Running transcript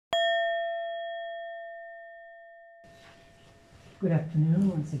Good afternoon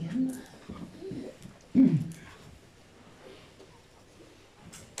once again.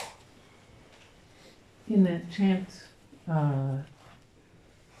 In that chant,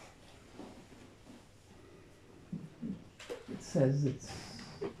 it says it's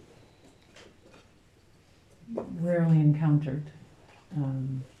rarely encountered.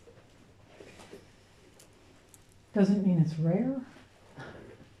 Doesn't mean it's rare,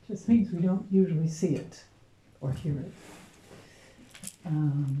 just means we don't usually see it or hear it.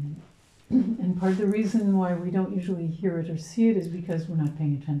 And part of the reason why we don't usually hear it or see it is because we're not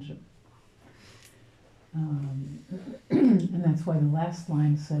paying attention. And that's why the last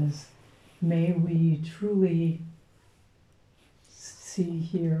line says, may we truly see,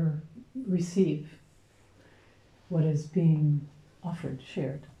 hear, receive what is being offered,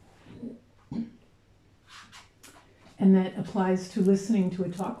 shared. And that applies to listening to a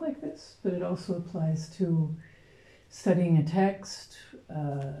talk like this, but it also applies to studying a text,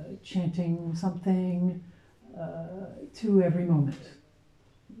 chanting something, to every moment.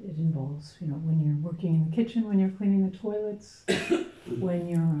 It involves, when you're working in the kitchen, when you're cleaning the toilets, when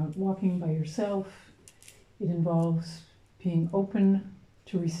you're walking by yourself. It involves being open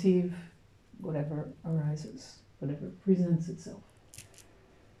to receive whatever arises, whatever presents itself.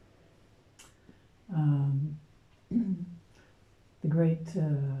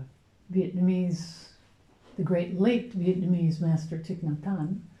 The great late Vietnamese master Thich Nhat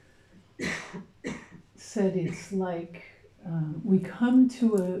Hanh said it's like we come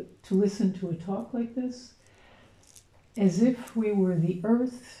to listen to a talk like this as if we were the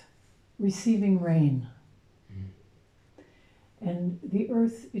earth receiving rain. And the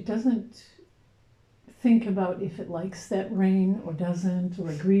earth, it doesn't think about if it likes that rain or doesn't, or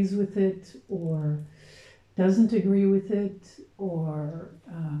agrees with it or doesn't agree with it, or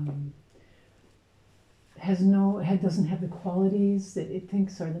doesn't have the qualities that it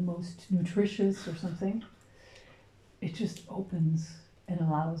thinks are the most nutritious or something. It just opens and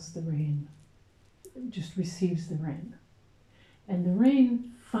allows the rain, it just receives the rain. And the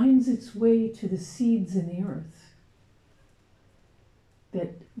rain finds its way to the seeds in the earth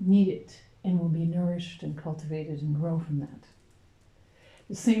that need it and will be nourished and cultivated and grow from that.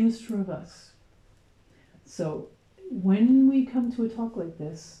 The same is true of us. So when we come to a talk like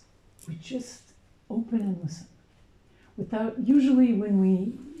this, we just open and listen. Usually when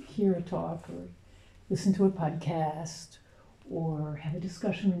we hear a talk or listen to a podcast or have a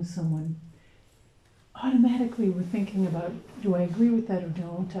discussion with someone, automatically we're thinking about, do I agree with that or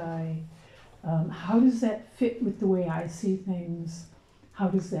don't I? How does that fit with the way I see things? How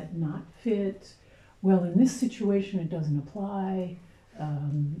does that not fit? Well, in this situation it doesn't apply.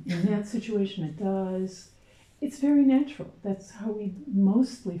 In that situation it does. It's very natural. That's how we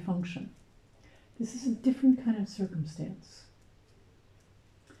mostly function. This is a different kind of circumstance.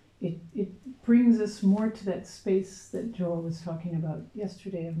 It brings us more to that space that Joel was talking about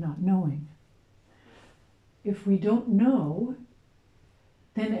yesterday of not knowing. If we don't know,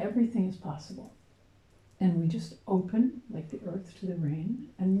 then everything is possible. And we just open, like the earth to the rain,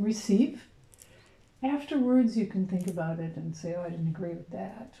 and receive. Afterwards, you can think about it and say, oh, I didn't agree with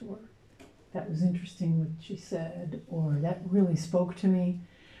that, or that was interesting what she said, or that really spoke to me.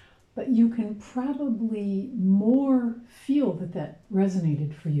 But you can probably more feel that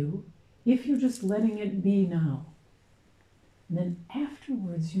resonated for you if you're just letting it be now. And then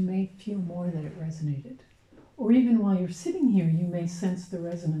afterwards, you may feel more that it resonated. Or even while you're sitting here, you may sense the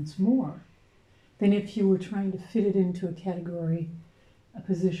resonance more than if you were trying to fit it into a category, a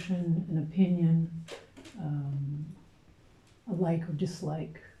position, an opinion, a like or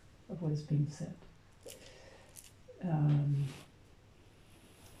dislike of what is being said.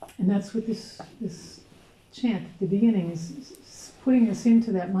 And that's what this chant at the beginning is putting us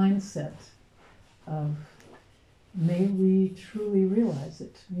into that mindset of, may we truly realize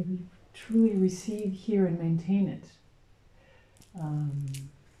it, may we truly receive, hear, and maintain it.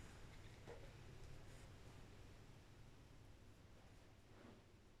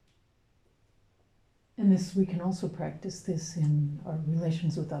 And this, we can also practice this in our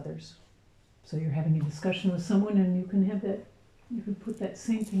relations with others. So you're having a discussion with someone and you can put that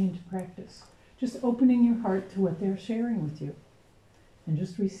same thing into practice. Just opening your heart to what they're sharing with you and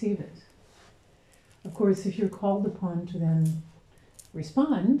just receive it. Of course, if you're called upon to then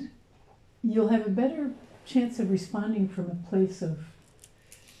respond, you'll have a better chance of responding from a place of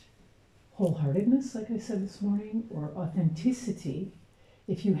wholeheartedness, like I said this morning, or authenticity,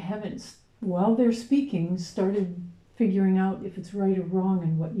 if you haven't, while they're speaking, started figuring out if it's right or wrong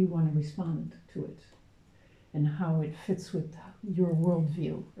and what you want to respond to it and how it fits with your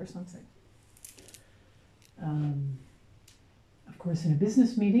worldview or something. Of course, in a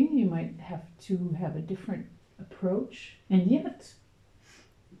business meeting, you might have to have a different approach, and yet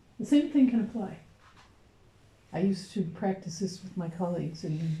the same thing can apply. I used to practice this with my colleagues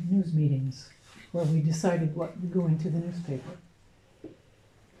in news meetings where we decided what would go into the newspaper.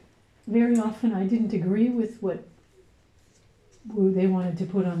 Very often I didn't agree with what they wanted to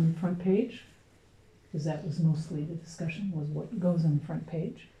put on the front page, because that was mostly the discussion, was what goes on the front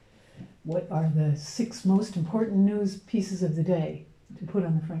page. What are the 6 most important news pieces of the day to put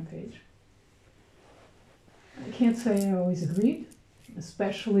on the front page? I can't say I always agreed,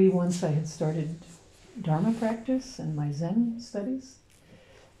 especially once I had started Dharma practice and my Zen studies,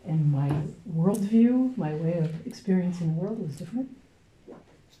 and my worldview, my way of experiencing the world was different.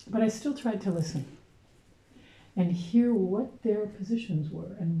 But I still tried to listen and hear what their positions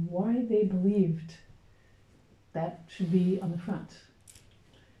were and why they believed that should be on the front.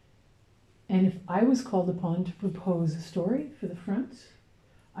 And if I was called upon to propose a story for the front,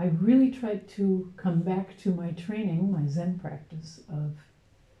 I really tried to come back to my training, my Zen practice of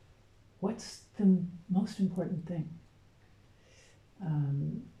what's the most important thing?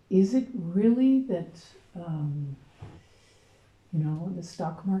 Is it really that, the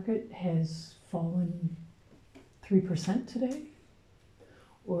stock market has fallen 3% today?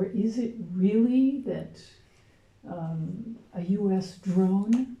 Or is it really that a US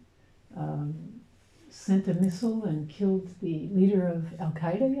drone sent a missile and killed the leader of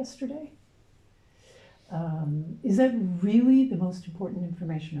Al-Qaeda yesterday? Is that really the most important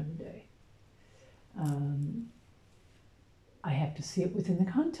information of the day? I have to see it within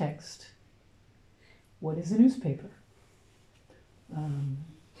the context. What is a newspaper?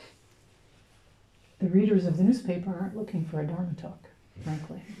 The readers of the newspaper aren't looking for a Dharma talk,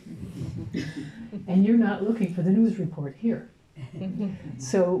 frankly. And you're not looking for the news report here.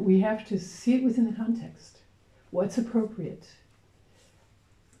 So we have to see it within the context. What's appropriate?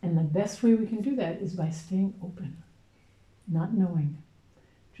 And the best way we can do that is by staying open, not knowing,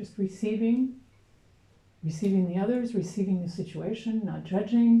 just receiving the others, receiving the situation, not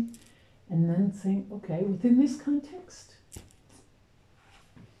judging, and then saying, okay, within this context,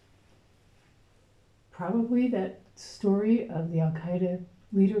 probably that story of the Al-Qaeda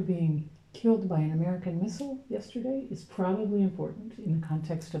leader being killed by an American missile yesterday is probably important in the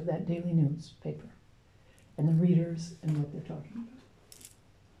context of that daily newspaper and the readers and what they're talking about.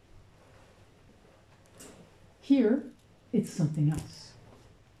 Here, it's something else.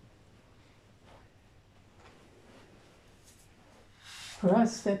 For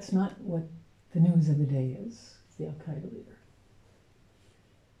us, that's not what the news of the day is, the Al-Qaeda leader.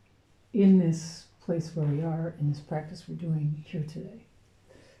 In this place where we are, in this practice we're doing here today.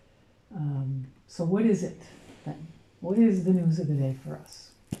 So what is it then? What is the news of the day for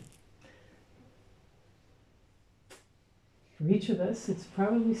us? For each of us, it's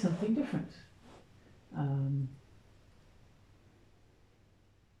probably something different.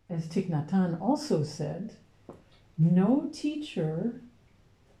 As Thich Nhat Hanh also said, no teacher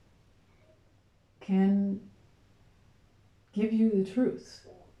can give you the truth,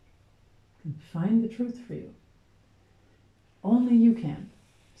 can find the truth for you. Only you can.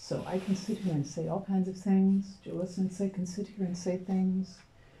 So I can sit here and say all kinds of things. Joa Sensei can sit here and say things.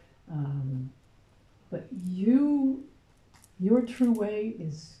 But your true way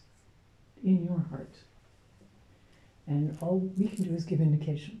is in your heart. And all we can do is give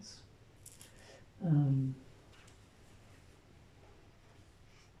indications. And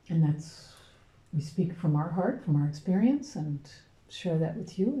that's, we speak from our heart, from our experience, and share that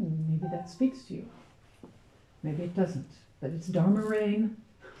with you, and maybe that speaks to you. Maybe it doesn't. But it's Dharma rain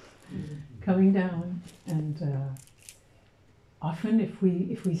coming down, and often if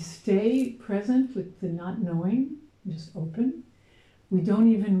we stay present with the not knowing, just open, we don't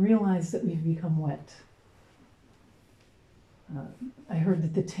even realize that we've become wet. I heard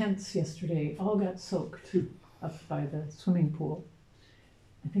that the tents yesterday all got soaked up by the swimming pool.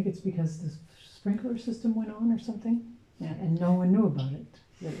 I think it's because the sprinkler system went on or something, and no one knew about it.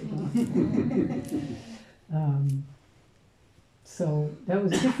 So that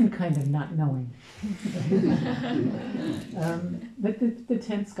was a different kind of not knowing. But the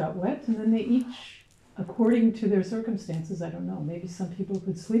tents got wet, and then they each, according to their circumstances, I don't know, maybe some people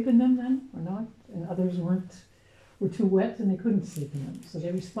could sleep in them then or not, and others were too wet and they couldn't sleep in them. So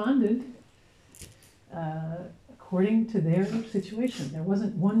they responded according to their situation. There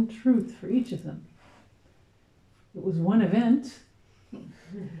wasn't one truth for each of them. It was one event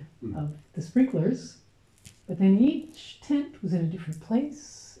of the sprinklers, but then each tent was in a different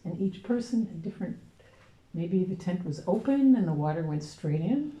place, and each person had different, maybe the tent was open and the water went straight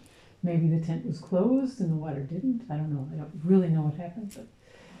in. maybe the tent was closed and the water didn't. I don't know. I don't really know what happened, but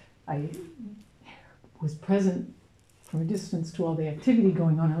I was present from a distance to all the activity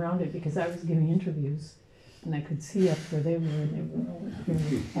going on around it because I was giving interviews and I could see up where they were and they were all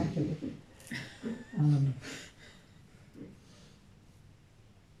very active.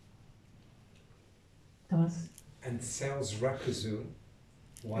 Thomas? And Cell's rakuzu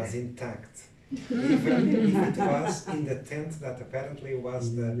was intact. Even if it was in the tent that apparently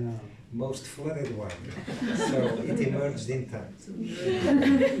was the most flooded one. So it emerged intact.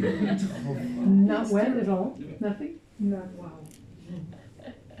 Not wet at all? Nothing? Not wow.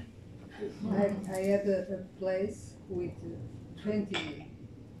 I had a place with 20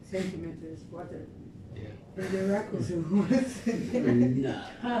 centimeters water. Yeah. And the rakuzu was in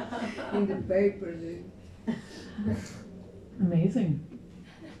the paper. Amazing.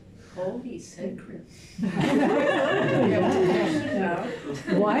 Holy sacred.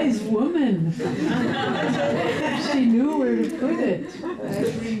 Wise woman. She knew where to put it. I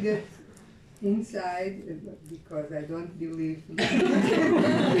bring it inside because I don't believe.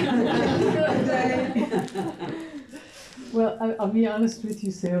 Well, I'll be honest with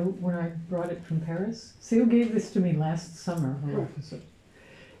you, Seo, when I brought it from Paris, Seo gave this to me last summer, her officer.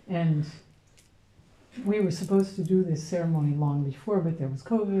 And we were supposed to do this ceremony long before, but there was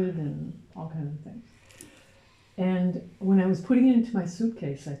COVID and all kinds of things. And when I was putting it into my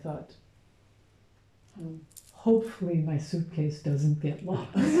suitcase, I thought, hopefully my suitcase doesn't get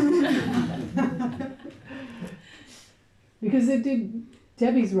lost. Because it did,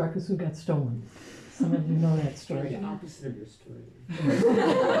 Debbie's rakusu got stolen. Some of you know that story. The opposite of your story.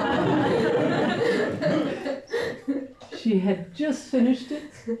 She had just finished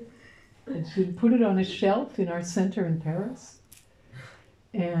it, and she'd put it on a shelf in our center in Paris.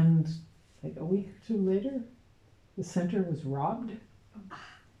 And like a week or two later, the center was robbed.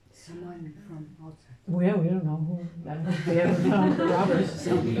 Someone from outside. Well, we don't know who, I don't think they ever found the robbers.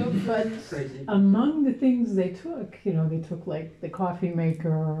 But Crazy. among the things they took, you know, they took like the coffee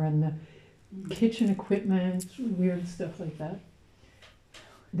maker and the kitchen equipment, weird stuff like that.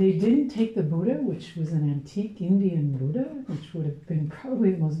 They didn't take the Buddha, which was an antique Indian Buddha, which would have been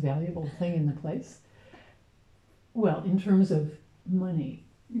probably the most valuable thing in the place. Well, in terms of money.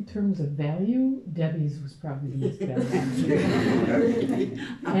 In terms of value, Debbie's was probably the most valuable.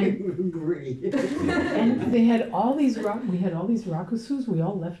 I agree. And they had all these we had all these rakusus. We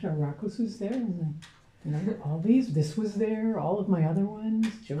all left our rakusus there, and you know, all these. This was there. All of my other ones,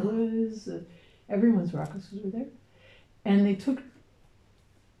 Joa's, everyone's rakusus were there, and they took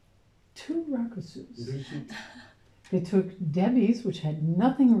 2 rakusus. They took Debbie's, which had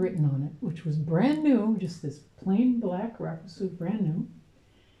nothing written on it, which was brand new, just this plain black rakusu, brand new,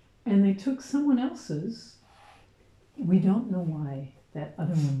 and they took someone else's. We don't know why that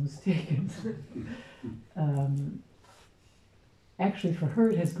other one was taken. Actually, for her,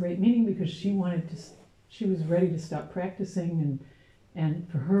 it has great meaning because she wanted to. She was ready to stop practicing, and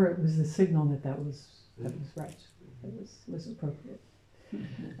for her, it was the signal that that was right. That was appropriate.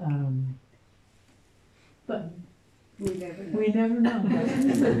 But We never know. we never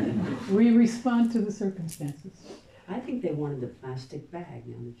know. We respond to the circumstances. I think they wanted the plastic bag,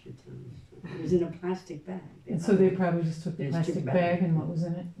 now that you're telling me. It was in a plastic bag. And so they probably just took the There's plastic 2 bag bags. and what was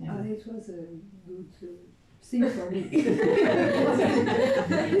in it. Yeah. It was a good thing for me.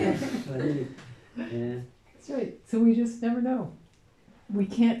 Yeah. That's right. So we just never know. We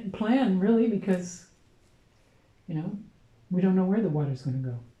can't plan really because, you know, we don't know where the water's going to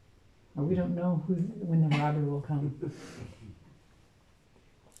go, or we don't know when the robber will come.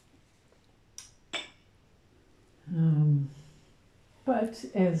 But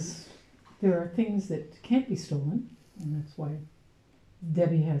as there are things that can't be stolen, and that's why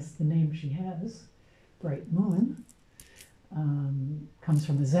Debbie has the name she has, Bright Moon, comes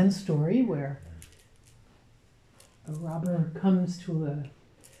from a Zen story where a robber comes to a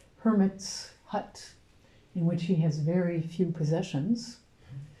hermit's hut in which he has very few possessions,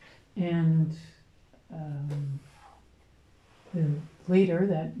 and later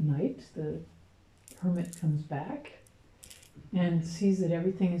that night the hermit comes back and sees that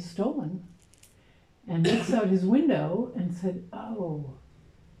everything is stolen and looks out his window and said, oh,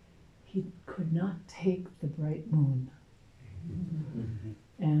 he could not take the bright moon.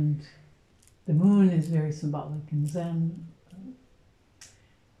 And the moon is very symbolic in Zen,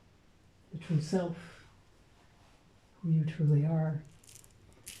 the true self, who you truly are.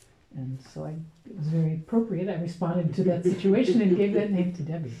 And so it was very appropriate. I responded to that situation and gave that name to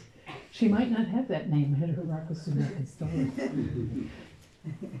Debbie. She might not have that name had her rakusu not been stolen.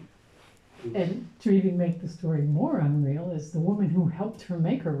 And to even make the story more unreal is the woman who helped her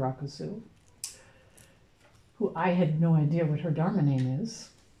make her rakusu, who I had no idea what her Dharma name is.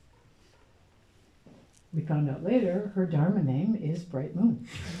 We found out later her Dharma name is Bright Moon.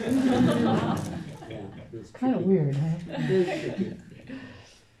 Yeah, It's kind of weird, huh? Very tricky.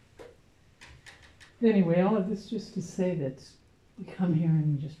 Anyway, all of this just to say that we come here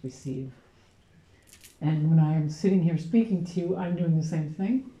and we just receive. And when I am sitting here speaking to you, I'm doing the same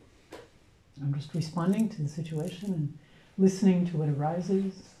thing. I'm just responding to the situation and listening to what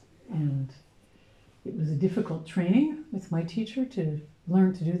arises. And it was a difficult training with my teacher to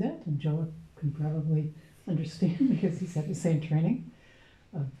learn to do that. And Joe can probably understand because he's had the same training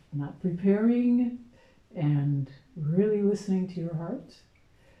of not preparing and really listening to your heart.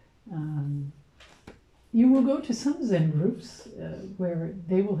 You will go to some Zen groups where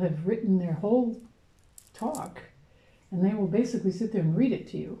they will have written their whole talk and they will basically sit there and read it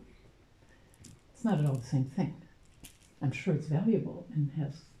to you. It's not at all the same thing. I'm sure it's valuable and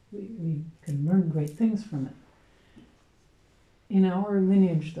we can learn great things from it. In our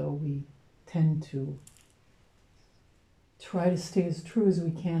lineage, though, we tend to try to stay as true as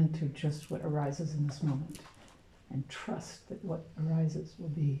we can to just what arises in this moment and trust that what arises will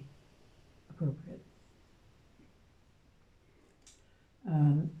be appropriate.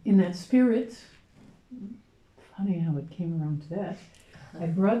 In that spirit, funny how it came around to that, I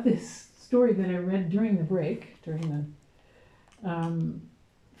brought this story that I read during the break,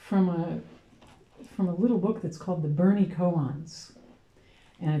 from a little book that's called the Bernie Koans.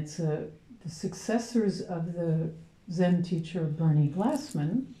 And it's the successors of the Zen teacher Bernie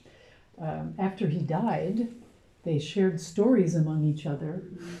Glassman. After he died, they shared stories among each other,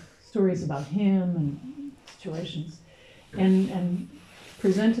 stories about him and situations, and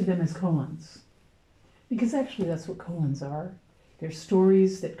presented them as koans. Because actually that's what koans are. They're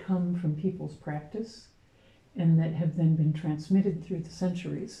stories that come from people's practice and that have then been transmitted through the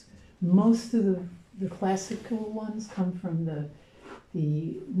centuries. Most of the classical ones come from the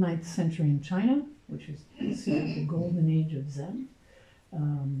 9th century in China, which is considered the golden age of Zen.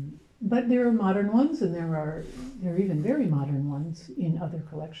 But there are modern ones, and there are even very modern ones in other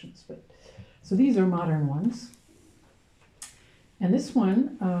collections. So these are modern ones. And this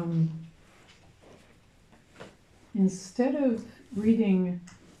one, instead of reading,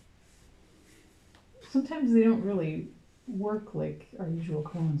 sometimes they don't really work like our usual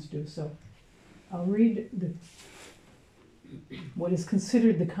koans do. So I'll read what is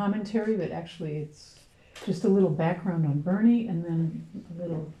considered the commentary, but actually it's just a little background on Bernie and then a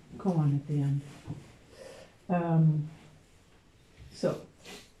little koan at the end. So,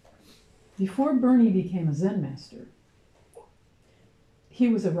 before Bernie became a Zen master, he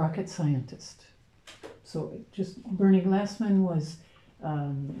was a rocket scientist. So Bernie Glassman was,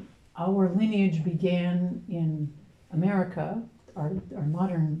 our lineage began in America, our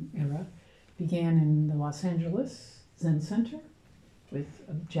modern era, began in the Los Angeles Zen Center with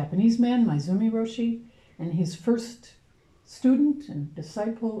a Japanese man, Maizumi Roshi, and his first student and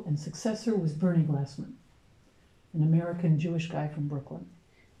disciple and successor was Bernie Glassman, an American Jewish guy from Brooklyn.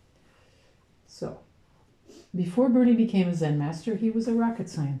 So, before Bernie became a Zen master, he was a rocket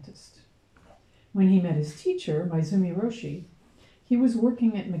scientist. When he met his teacher, Maizumi Roshi, he was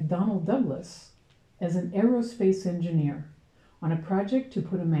working at McDonnell Douglas as an aerospace engineer on a project to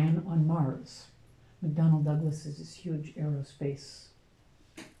put a man on Mars. McDonnell Douglas is this huge aerospace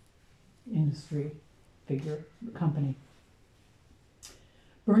industry company.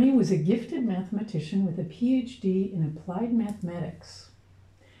 Bernie was a gifted mathematician with a PhD in applied mathematics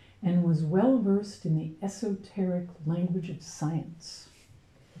and was well versed in the esoteric language of science.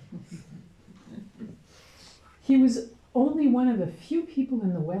 He was only one of the few people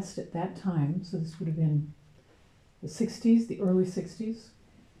in the West at that time, so this would have been the 60s, the early 60s,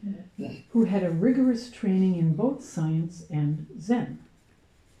 who had a rigorous training in both science and Zen,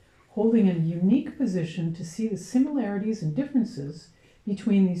 holding a unique position to see the similarities and differences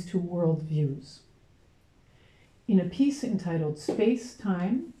between these two worldviews. In a piece entitled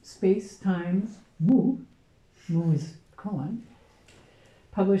Space-Time, Mu is koan,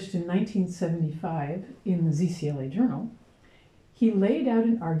 published in 1975 in the ZCLA Journal, he laid out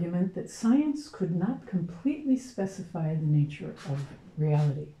an argument that science could not completely specify the nature of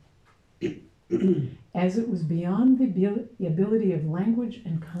reality, as it was beyond the ability of language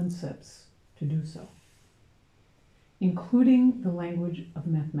and concepts to do so, including the language of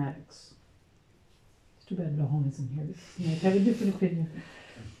mathematics. It's too bad Laurent isn't here. He might have a different opinion.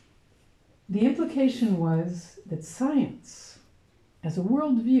 The implication was that science, as a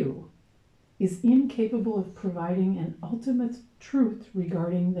worldview, is incapable of providing an ultimate truth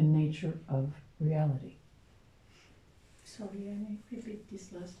regarding the nature of reality. Sorry, Annie, repeat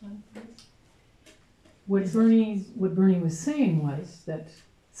this last one, please. What Bernie was saying was that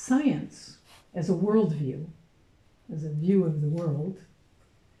science, as a worldview, as a view of the world,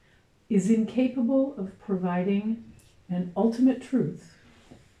 is incapable of providing an ultimate truth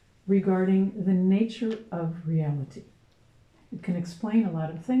regarding the nature of reality. It can explain a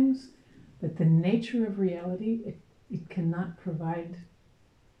lot of things, but the nature of reality, it cannot provide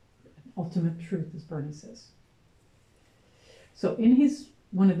ultimate truth, as Bernie says. So in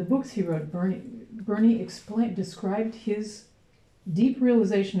one of the books he wrote, Bernie described his deep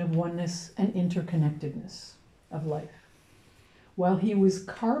realization of oneness and interconnectedness of life while he was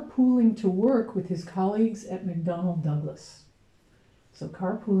carpooling to work with his colleagues at McDonnell Douglas. So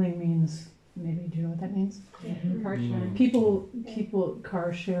carpooling means, maybe, do you know what that means? Car sharing. People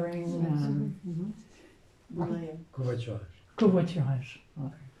car sharing, covoiturage.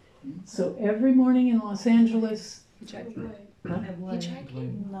 So every morning in Los Angeles, Hitchhiking?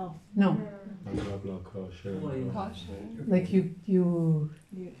 No. no, like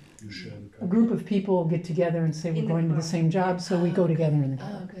a group of people get together and say we're In the going to the car. same job, so we go together in the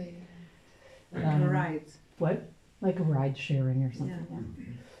car. Ah, okay. Right. What? Like a ride sharing or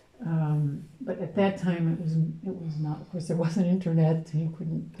something. Yeah. But at that time, it was not. Of course, there wasn't internet, and you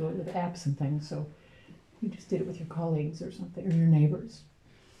couldn't do it with apps and things. So you just did it with your colleagues or something, or your neighbors.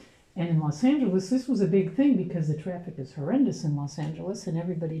 And in Los Angeles, this was a big thing because the traffic is horrendous in Los Angeles, and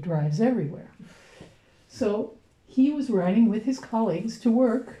everybody drives everywhere. So he was riding with his colleagues to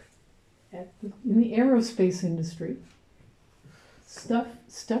work in the aerospace industry,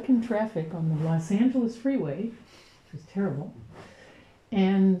 stuck in traffic on the Los Angeles freeway, which was terrible,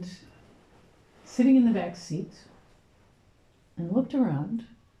 and sitting in the back seat, and looked around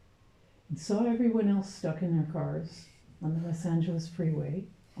and saw everyone else stuck in their cars on the Los Angeles freeway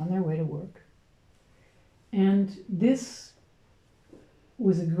on their way to work. And this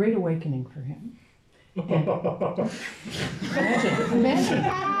was a great awakening for him. And imagine.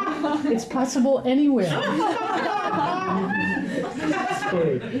 It's possible anywhere.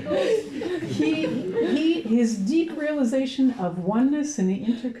 His deep realization of oneness and the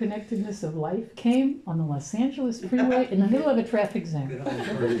interconnectedness of life came on the Los Angeles freeway in the middle of a traffic jam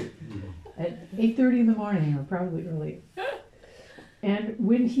at 8:30 in the morning, or probably earlier. And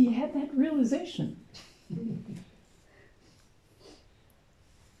when he had that realization,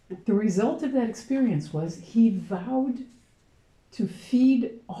 the result of that experience was he vowed to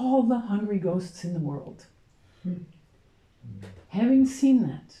feed all the hungry ghosts in the world. Having seen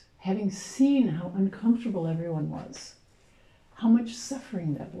that, having seen how uncomfortable everyone was, how much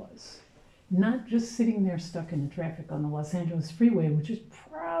suffering that was, not just sitting there stuck in the traffic on the Los Angeles freeway, which is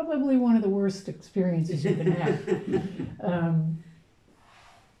probably one of the worst experiences you can have.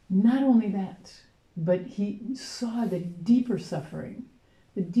 Not only that, but he saw the deeper suffering,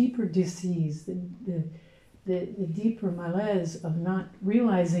 the deeper disease, the deeper malaise of not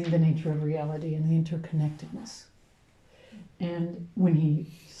realizing the nature of reality and the interconnectedness. And when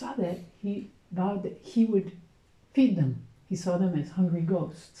he saw that, he vowed that he would feed them. He saw them as hungry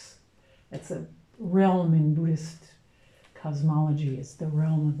ghosts. That's a realm in Buddhist cosmology. It's the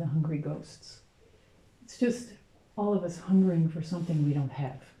realm of the hungry ghosts. It's just all of us hungering for something we don't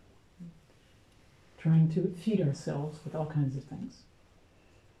have, trying to feed ourselves with all kinds of things.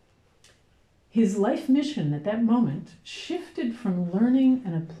 His life mission at that moment shifted from learning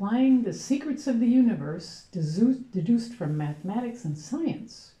and applying the secrets of the universe deduced from mathematics and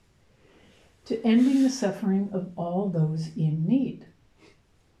science to ending the suffering of all those in need.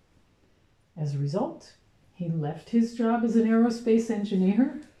 As a result, he left his job as an aerospace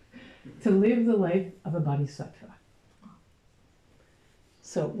engineer to live the life of a bodhisattva.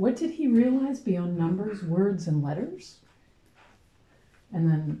 So what did he realize beyond numbers, words, and letters? And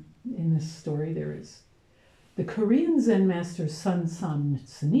then in this story there is, the Korean Zen master Sun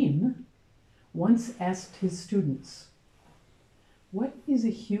Sanim once asked his students, what is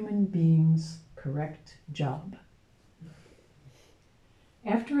a human being's correct job?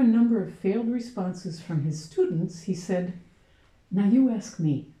 After a number of failed responses from his students, he said, now you ask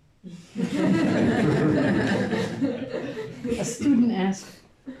me. A student asked,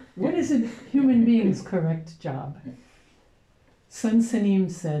 what is a human being's correct job? Sun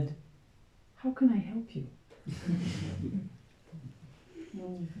Sanim said, how can I help you?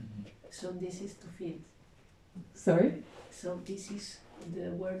 So this is to feed. Sorry? So this is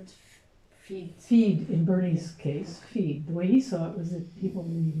the word feed. Feed, in Bernie's case, feed. The way he saw it was that people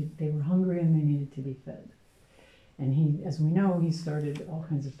they were hungry and they needed to be fed. And he, as we know, he started all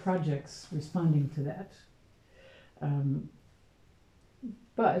kinds of projects responding to that.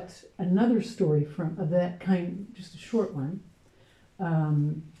 But another story of that kind, just a short one. Where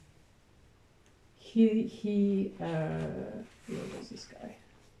was this guy?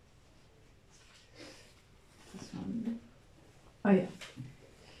 This one. Oh yeah.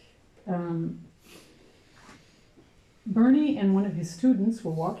 Bernie and one of his students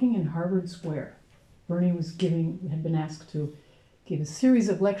were walking in Harvard Square. Bernie had been asked to give a series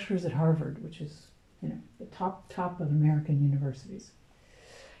of lectures at Harvard, which is, the top of American universities.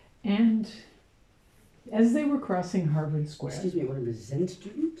 And as they were crossing Harvard Square. Excuse me, one of his Zen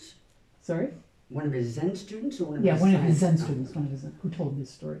students? Sorry? One of his Zen students or one of Yeah, his one of his Zen science- students, who told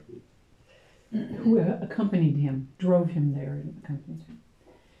this story, who accompanied him, drove him there and accompanied him.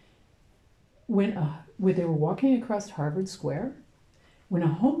 When they were walking across Harvard Square, when a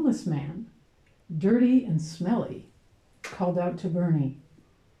homeless man, dirty and smelly, called out to Bernie,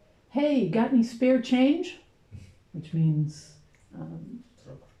 "Hey, got any spare change?" Which means,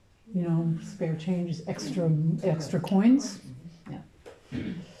 spare change is extra coins. Yeah.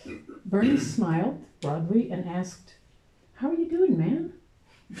 Bernie smiled broadly and asked, "How are you doing, man?"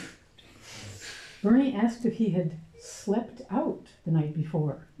 Bernie asked if he had slept out the night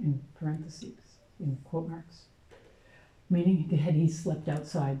before, in parentheses, in quote marks, meaning had he slept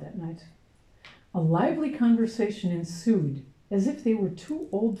outside that night. A lively conversation ensued, as if they were two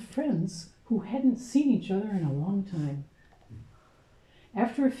old friends who hadn't seen each other in a long time.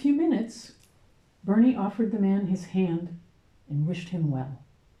 After a few minutes, Bernie offered the man his hand and wished him well.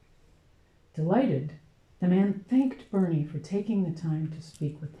 Delighted, the man thanked Bernie for taking the time to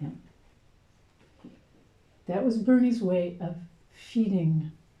speak with him. That was Bernie's way of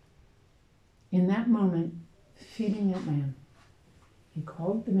feeding, in that moment, feeding that man.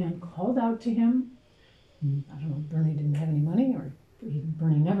 The man called out to him. I don't know, Bernie didn't have any money, or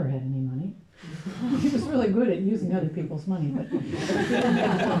Bernie never had any money. He was really good at using other people's money, but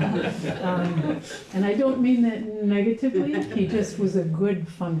and I don't mean that negatively. He just was a good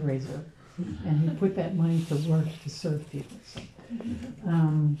fundraiser, and he put that money to work to serve people. So,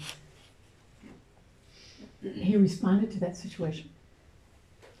 he responded to that situation,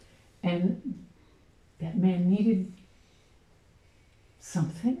 and that man needed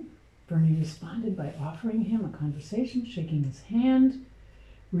something. Bernie responded by offering him a conversation, shaking his hand,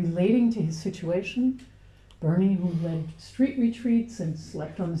 relating to his situation. Bernie, who led street retreats and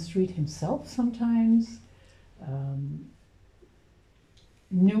slept on the street himself sometimes,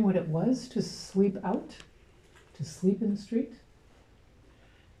 knew what it was to sleep out, to sleep in the street,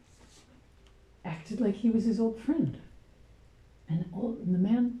 acted like he was his old friend. And the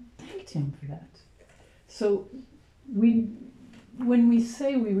man thanked him for that. So when we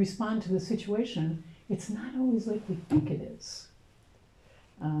say we respond to the situation, it's not always like we think it is.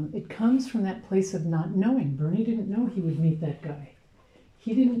 It comes from that place of not knowing. Bernie didn't know he would meet that guy.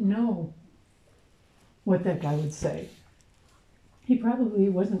 He didn't know what that guy would say. He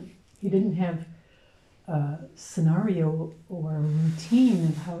didn't have a scenario or a routine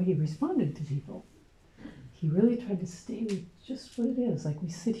of how he responded to people. He really tried to stay with just what it is. Like we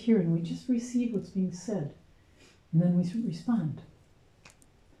sit here and we just receive what's being said, and then we respond.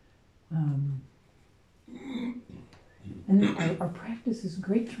 And our practice is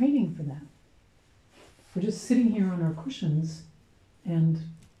great training for that. We're just sitting here on our cushions and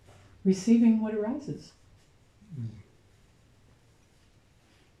receiving what arises.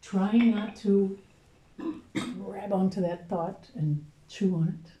 Trying not to grab onto that thought and chew on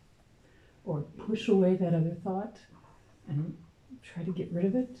it, or push away that other thought and try to get rid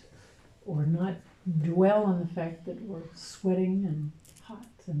of it, or not dwell on the fact that we're sweating and hot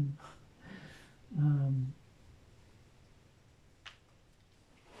and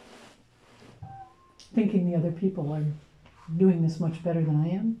thinking the other people are doing this much better than I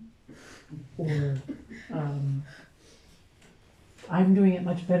am, or I'm doing it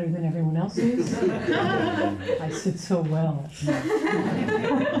much better than everyone else is. I sit so well.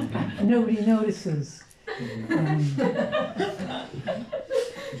 Nobody notices.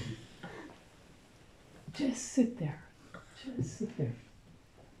 Just sit there. Just sit there.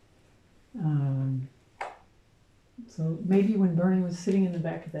 So maybe when Bernie was sitting in the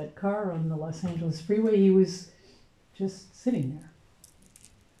back of that car on the Los Angeles freeway, he was just sitting there.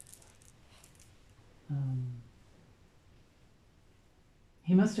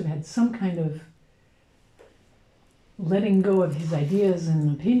 He must have had some kind of letting go of his ideas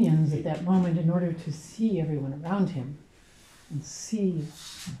and opinions at that moment in order to see everyone around him and see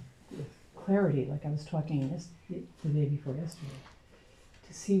with clarity, like I was talking the day before yesterday,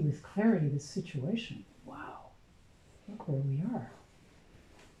 to see with clarity the situation. Wow, stuck where we are.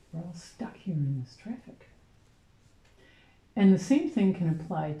 We're all stuck here in this traffic. And the same thing can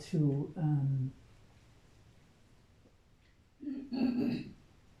apply to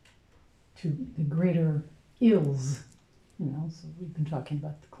the greater ills, you know. So we've been talking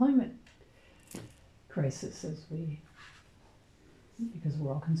about the climate crisis because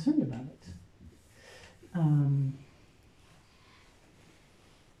we're all concerned about it.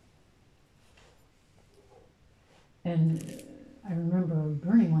 And I remember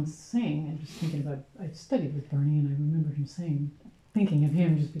Bernie once saying, and just thinking about, I studied with Bernie, and I remember him saying, thinking of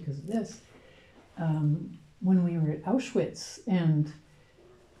him just because of this, when we were at Auschwitz and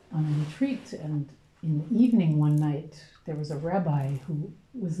on a retreat, and in the evening one night, there was a rabbi who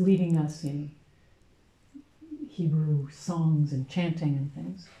was leading us in Hebrew songs and chanting and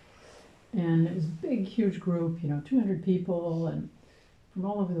things. And it was a big, huge group, you know, 200 people, and from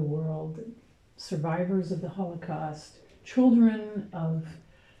all over the world, survivors of the Holocaust, children of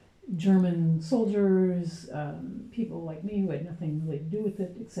German soldiers, people like me who had nothing really to do with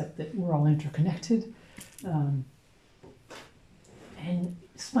it, except that we're all interconnected. And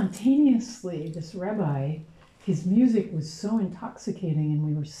spontaneously, this rabbi, his music was so intoxicating, and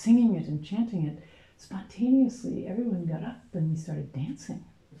we were singing it and chanting it. Spontaneously, everyone got up and we started dancing.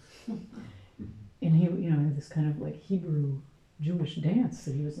 And he, you know, this kind of like Hebrew Jewish dance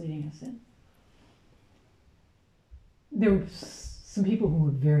that he was leading us in. There were some people who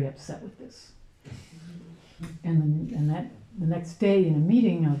were very upset with this. And that the next day in a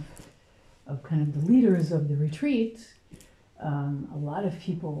meeting of kind of the leaders of the retreat, a lot of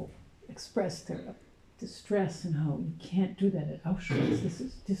people expressed their distress and how you can't do that at Auschwitz. This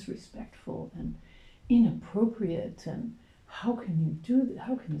is disrespectful and inappropriate, and how can you do that?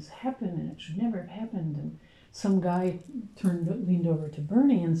 How can this happen? And it should never have happened. And some guy leaned over to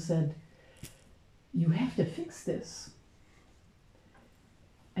Bernie and said, "You have to fix this."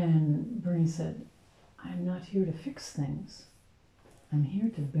 And Bernie said, "I'm not here to fix things. I'm here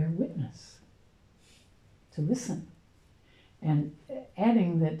to bear witness, to listen." And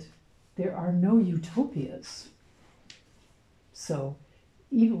adding that there are no utopias. So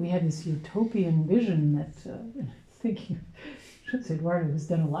even we had this utopian vision that, thinking, Eduardo has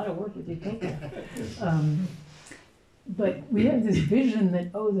done a lot of work with utopia. But we have this vision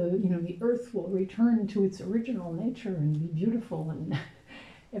that, the earth will return to its original nature and be beautiful, and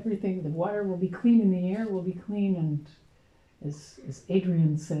everything, the water will be clean and the air will be clean. And as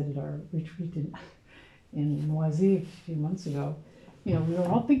Adrian said at our retreat in Noisy a few months ago, we were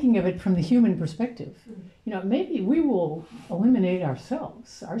all thinking of it from the human perspective. Maybe we will eliminate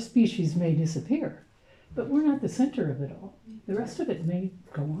ourselves. Our species may disappear, but we're not the center of it all. The rest of it may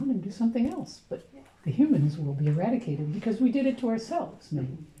go on and do something else, but the humans will be eradicated because we did it to ourselves,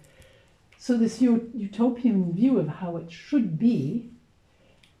 maybe. So this utopian view of how it should be,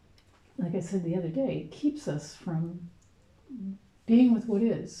 like I said the other day, it keeps us from being with what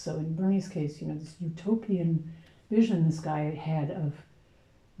is. So in Bernie's case, this utopian vision this guy had of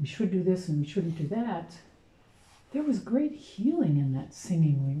we should do this and we shouldn't do that, there was great healing in that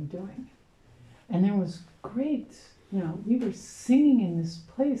singing we were doing. And there was great, we were singing in this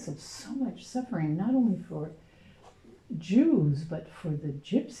place of so much suffering, not only for Jews, but for the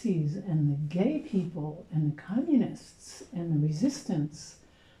gypsies and the gay people and the communists and the resistance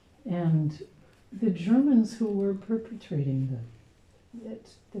and the Germans who were perpetrating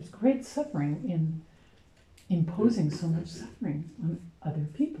there's great suffering in imposing so much suffering on other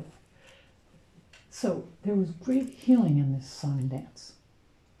people. So there was great healing in this song and dance.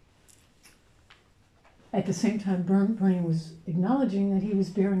 At the same time, Bernie was acknowledging that he was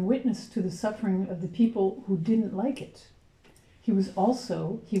bearing witness to the suffering of the people who didn't like it. He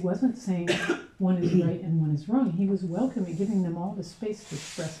wasn't saying one is right and one is wrong. He was welcoming, giving them all the space to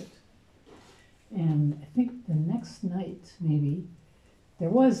express it. And I think the next night, maybe, there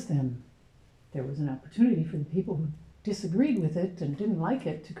was an opportunity for the people who disagreed with it and didn't like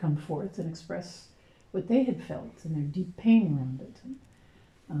it to come forth and express what they had felt and their deep pain around it.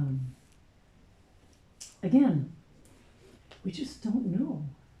 Again, we just don't know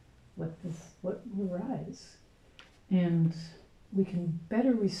what will arise. And we can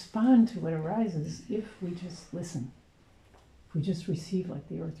better respond to what arises if we just listen. If we just receive like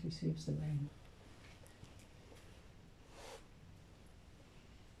the earth receives the rain.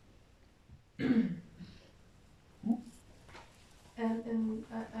 And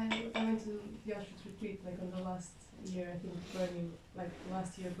I went to the Auschwitz retreat like on the last year. I think Bernie, like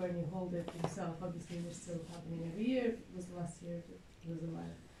last year, Bernie held it himself. Obviously, it was still happening every year. It was the last year that he was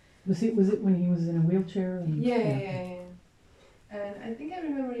alive. Was it when he was in a wheelchair? Yeah. And I think I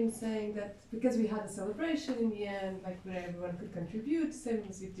remember him saying that because we had a celebration in the end, like where everyone could contribute, same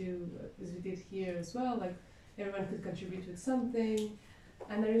as we did here as well, like everyone could contribute with something.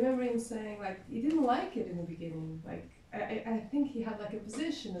 And I remember him saying like he didn't like it in the beginning. Like I think he had like a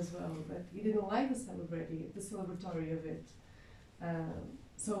position as well that he didn't like the celebratory of it.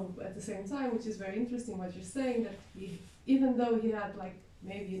 So at the same time, which is very interesting what you're saying, that he, even though he had like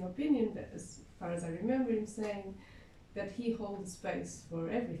maybe an opinion, that as far as I remember him saying, that he holds space for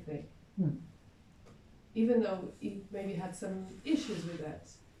everything. Hmm. Even though he maybe had some issues with that.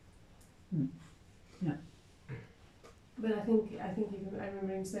 Hmm. Yeah. But I think even I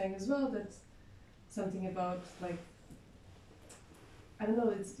remember him saying as well that something about like, I don't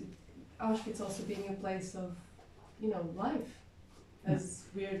know, Auschwitz also being a place of, life, as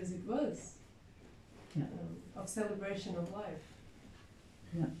weird as it was, Yeah. of celebration of life.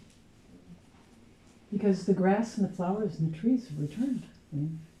 Yeah. Because the grass and the flowers and the trees have returned. I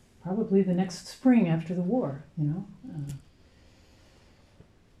mean, probably the next spring after the war, I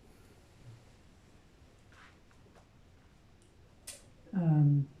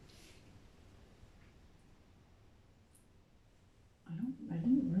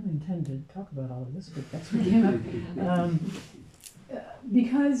didn't really intend to talk about all of this, but that's what came up.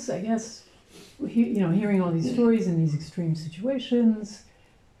 Because I guess, hearing all these stories in these extreme situations,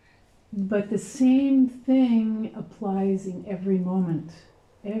 but the same thing applies in every moment.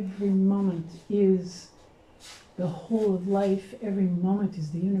 Every moment is the whole of life. Every moment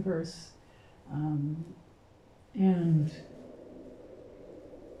is the universe. And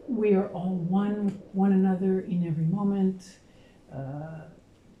we are all one with one another in every moment.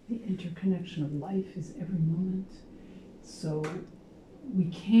 The interconnection of life is every moment. So we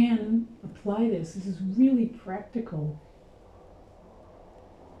can apply this. This is really practical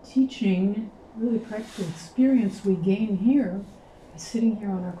teaching, really practical experience we gain here by sitting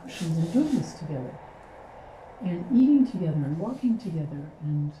here on our cushions and doing this together, and eating together and walking together,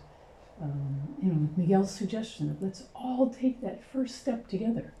 and with Miguel's suggestion of let's all take that first step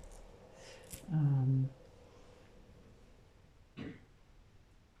together.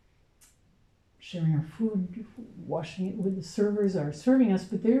 Sharing our food, washing it with the servers are serving us,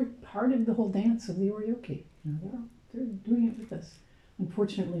 but they're part of the whole dance of the Oryoki. They're doing it with us.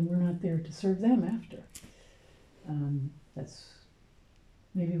 Unfortunately, we're not there to serve them after.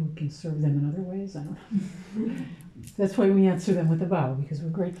 Maybe we can serve them in other ways. I don't know. That's why we answer them with a bow, because we're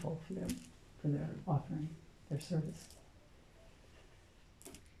grateful for their offering, their service.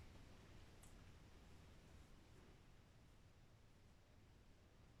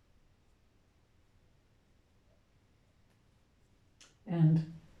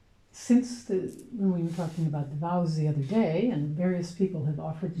 And since when we were talking about the vows the other day, and various people have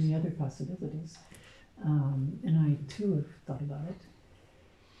offered me other possibilities, and I too have thought about it,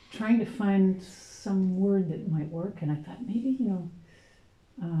 trying to find some word that might work, and I thought maybe,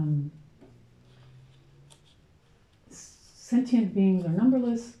 sentient beings are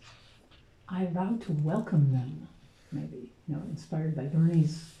numberless. I vow to welcome them, maybe, inspired by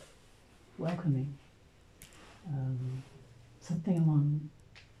Bernie's welcoming. Something along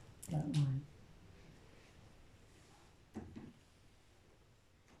that line.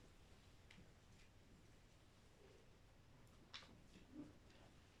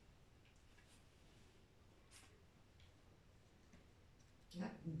 Yeah,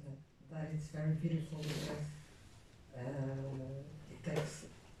 that is very beautiful because it takes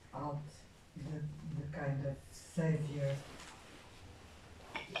out the kind of savior,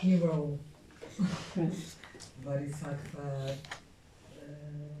 hero bodhisattva.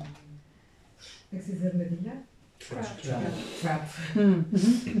 Como é que se diz armadilha? Trap.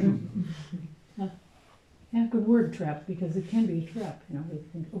 Yeah, good word, trap, because it can be a trap. They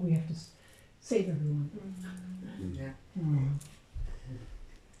think, we have to save everyone. Yeah.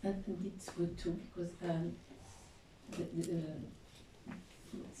 And it's good too, because the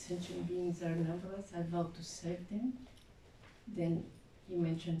sentient beings are numberless. I vow to save them. Then you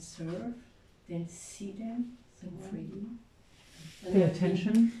mentioned serve, then see them, so freely. Pay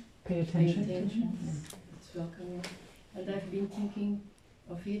attention. Pay Pay attention. attention. It's welcoming. And I've been thinking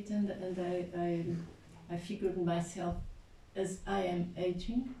of it, and I figured myself as I am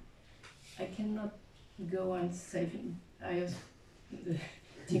aging, I cannot go on saving. I was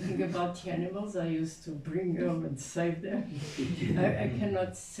thinking about the animals I used to bring them and save them. I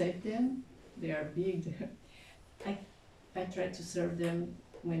cannot save them. They are big. I try to serve them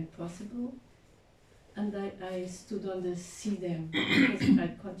when possible. And I stood on the see them, because I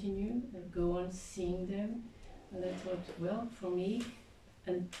continue and go on seeing them. And I thought, well, for me,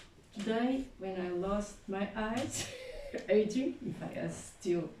 and today when I lost my eyes, aging, if I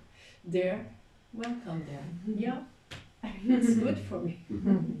still there, welcome there. Yeah, it's good for me.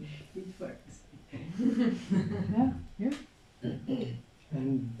 It works. Yeah.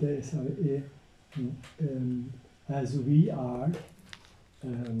 And as we are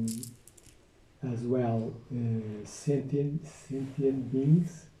as well sentient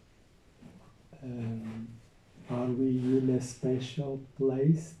beings, are we in a special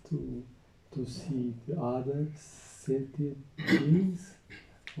place to see the other sentient beings,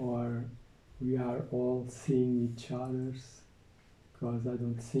 or we are all seeing each other's? Because I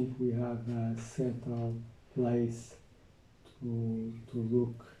don't think we have a central place to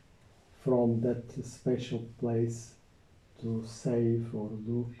look from that special place to save or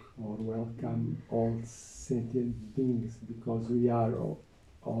look or welcome all sentient beings, because we are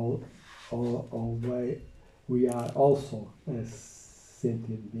we are also as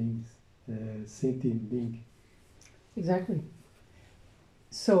sentient beings, sentient being. Exactly.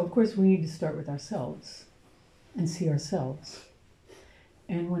 So of course we need to start with ourselves and see ourselves.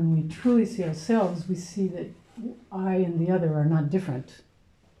 And when we truly see ourselves, we see that I and the other are not different.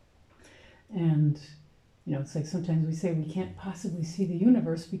 And you know, it's like sometimes we say we can't possibly see the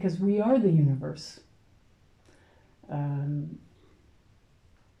universe because we are the universe. And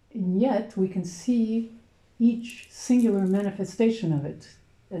yet we can see each singular manifestation of it.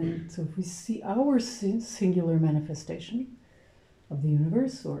 And so if we see our singular manifestation of the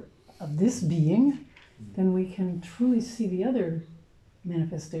universe or of this being, then we can truly see the other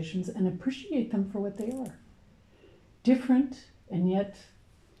manifestations and appreciate them for what they are. Different and yet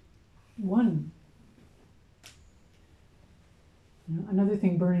one. You know, another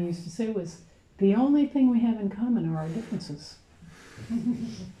thing Bernie used to say was, the only thing we have in common are our differences.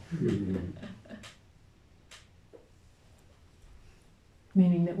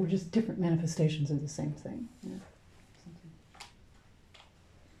 Meaning that we're just different manifestations of the same thing. Yeah.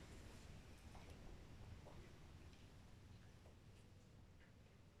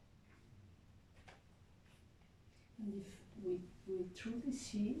 And if we truly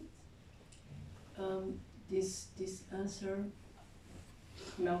see it, this answer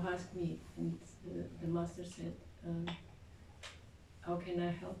now asked me, and the master said, how can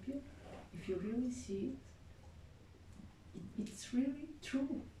I help you? If you really see it, it's really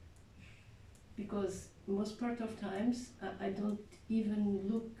true. Because most part of times I don't even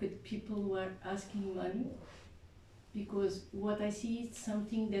look at people who are asking money, because what I see is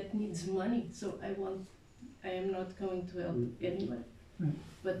something that needs money, so I am not going to help anyone. Right.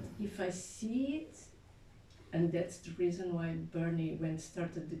 But if I see it, and that's the reason why Bernie, when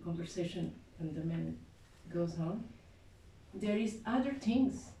started the conversation and the man goes on, there is other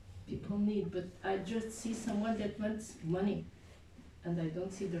things people need, but I just see someone that wants money, and I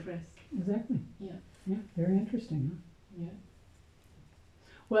don't see the rest. Exactly. Yeah. Yeah, very interesting, huh? Yeah.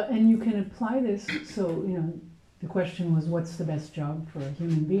 Well, and you can apply this, so, you know, the question was, what's the best job for a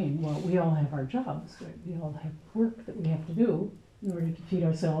human being? Well, we all have our jobs, right? We all have work that we have to do in order to feed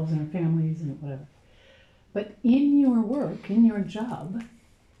ourselves and our families and whatever. But in your work, in your job,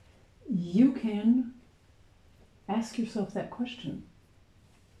 you can ask yourself that question.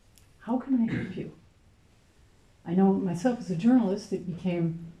 How can I help you? I know myself as a journalist, it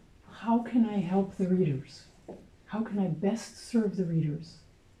became, how can I help the readers? How can I best serve the readers?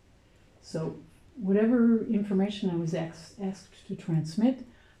 So whatever information I was asked to transmit,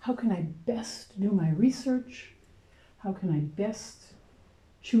 how can I best do my research? How can I best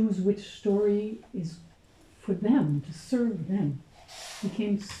choose which story is for them, to serve them? It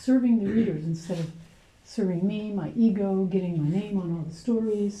became serving the readers instead of serving me, my ego, getting my name on all the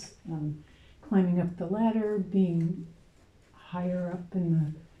stories, climbing up the ladder, being higher up in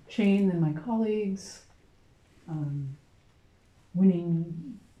the chain than my colleagues,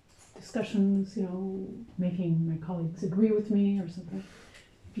 winning discussions, you know, making my colleagues agree with me or something.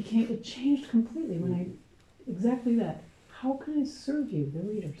 It changed completely when exactly that. How can I serve you, the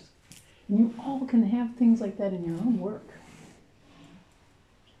readers? And you all can have things like that in your own work.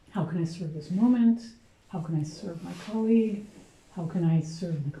 How can I serve this moment? How can I serve my colleague? How can I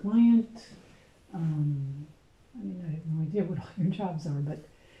serve the client? I mean, I have no idea what all your jobs are, but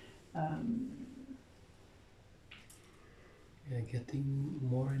yeah, getting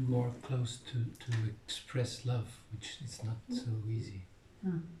more and more close to express love, which is not so easy.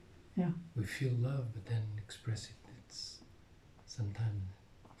 Yeah. We feel love, but then express it, it's sometimes.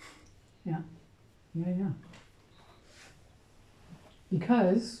 Yeah.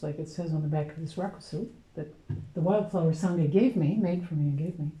 Because, like it says on the back of this rakusu, that the wildflower Sangha made for me and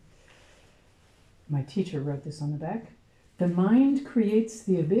gave me, my teacher wrote this on the back, the mind creates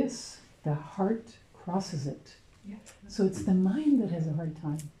the abyss, the heart crosses it. Yeah. So it's the mind that has a hard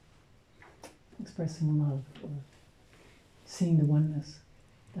time. expressing love or seeing the oneness,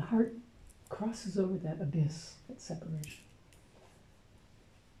 the heart crosses over that abyss, that separation.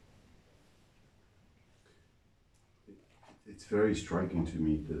 It's very striking to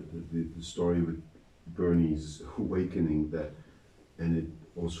me, the story with Bernie's awakening, that, and it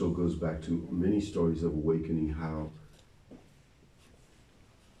also goes back to many stories of awakening, how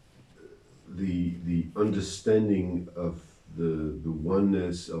the understanding of the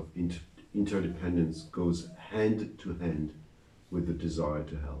oneness of interdependence goes hand to hand with the desire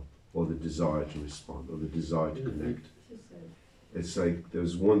to help, or the desire to respond, or the desire to connect. It's like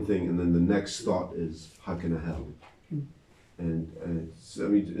there's one thing, and then the next thought is, how can I help? And it's, I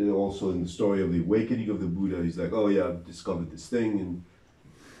mean, and also in the story of the awakening of the Buddha, he's like, oh yeah, I've discovered this thing, and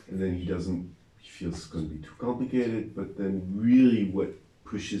then he feels it's going to be too complicated, but then really what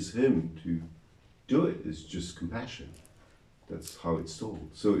pushes him to do it is just compassion. That's how it's told.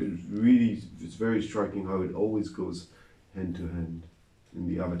 So it's very striking how it always goes hand to hand. In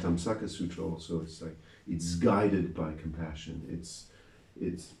the Avatamsaka Sutra also, it's like, it's guided by compassion. It's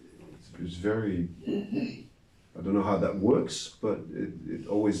very, I don't know how that works, but it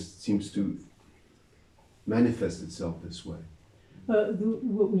always seems to manifest itself this way.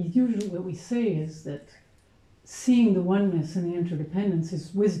 What we say is that seeing the oneness and the interdependence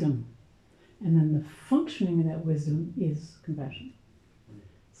is wisdom, and then the functioning of that wisdom is compassion.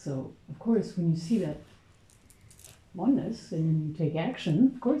 So, of course, when you see that oneness and then you take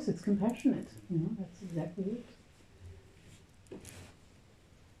action, of course it's compassionate. You know, that's exactly it.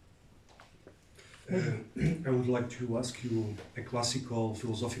 I would like to ask you a classical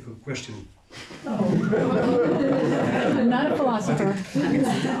philosophical question. Oh. I'm not a philosopher. It's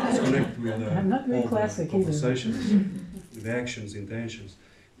connected with I'm not very all classic the conversations, either. with actions, intentions.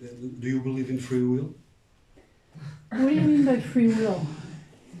 Do you believe in free will? What do you mean by free will?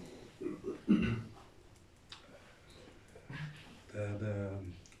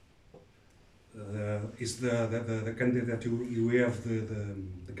 Is the candidate that you have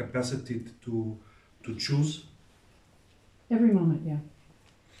the capacity to choose Every moment, yeah.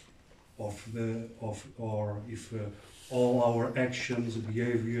 or if all our actions,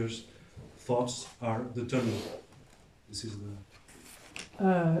 behaviors, thoughts are determined. This is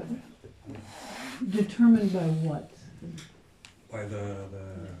the Determined by what? by the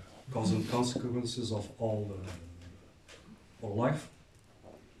cause and consequences of all life.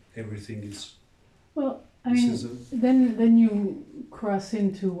 Everything is. Well, I This mean, is then you cross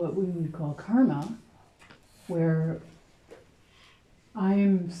into what we would call karma, where I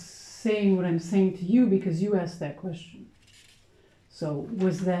am saying what I'm saying to you because you asked that question. So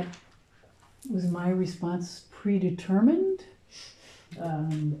was my response predetermined?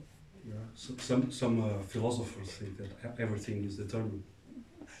 Some philosophers think that everything is determined.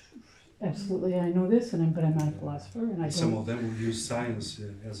 Absolutely, I know this, but I'm not a philosopher, and I don't. Some of them will use science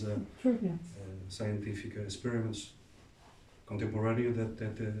as a Sure, yeah. scientific experiments, contemporary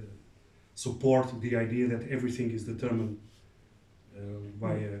that support the idea that everything is determined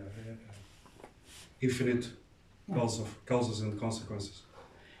by infinite causes and consequences.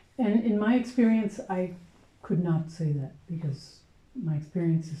 And in my experience, I could not say that because my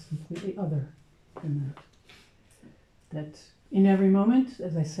experience is completely other than that. That in every moment,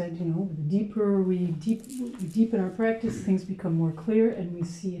 as I said, you know, the deeper we deepen our practice, things become more clear and we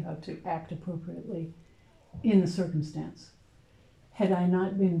see how to act appropriately in the circumstance. Had I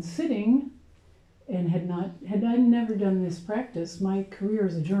not been sitting and had I never done this practice, my career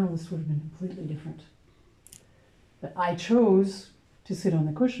as a journalist would have been completely different. But I chose to sit on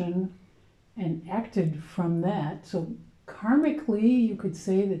the cushion and acted from that. So karmically, you could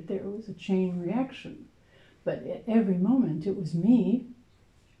say that there was a chain reaction. But at every moment, it was me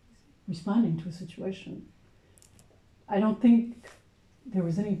responding to a situation. I don't think there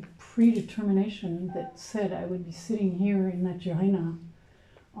was any predetermination that said I would be sitting here in Nachihaina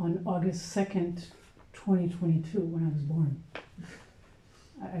on August 2nd, 2022, when I was born.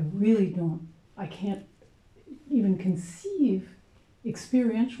 I really don't, I can't even conceive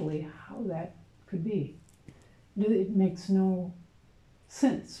experientially how that could be. It makes no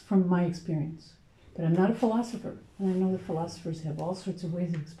sense from my experience. But I'm not a philosopher, and I know that philosophers have all sorts of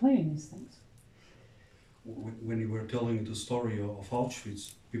ways of explaining these things. When you were telling the story of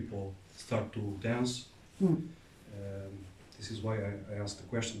Auschwitz, people start to dance. This is why I asked the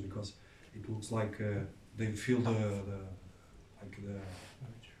question, because it looks like they feel the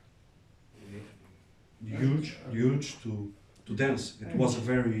urge to dance. It was a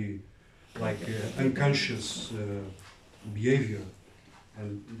very unconscious behavior.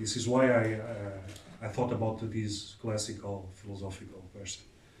 And this is why I thought about this classical philosophical question.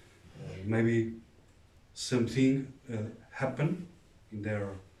 maybe something happened in their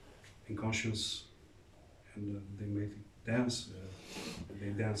unconscious, and they made it dance. They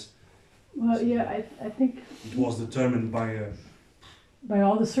dance. Well, yeah, I think It was determined by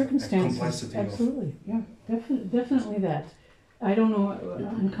all the circumstances. complexity of- Absolutely, yeah, definitely that. I don't know,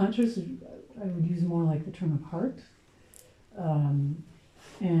 unconscious, I would use more like the term of heart.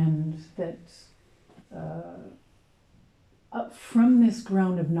 And that up from this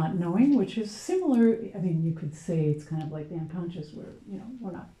ground of not knowing, which is similar, I mean, you could say it's kind of like the unconscious where, you know,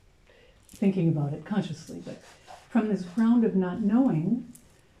 we're not thinking about it consciously, but from this ground of not knowing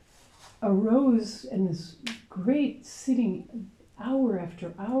arose in this great sitting hour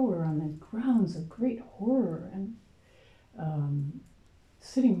after hour on the grounds of great horror and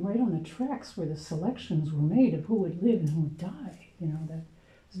sitting right on the tracks where the selections were made of who would live and who would die. You know, that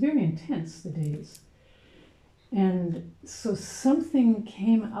was very intense, the days. And so something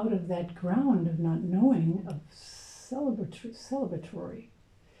came out of that ground of not knowing, of celebratory.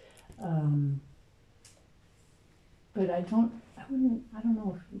 But I don't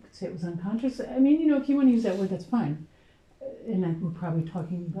know if you could say it was unconscious. I mean, you know, if you want to use that word, that's fine. And we're probably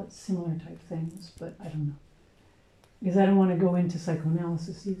talking about similar type things, but I don't know. Because I don't want to go into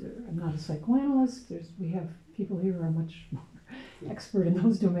psychoanalysis either. I'm not a psychoanalyst. We have people here who are much more expert in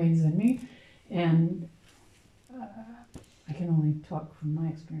those domains than me. And I can only talk from my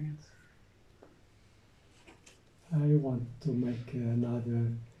experience. I want to make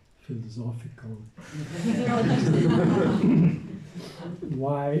another philosophical.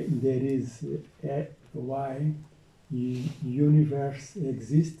 Why there is, why universe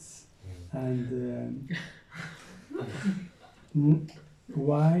exists, and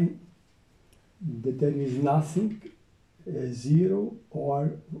why that there is nothing, zero,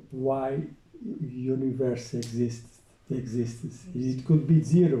 or why universe exists. It could be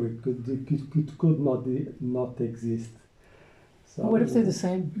zero. It could not exist. So What if they're the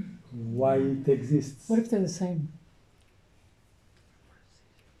same? Why it exists? What if they're the same?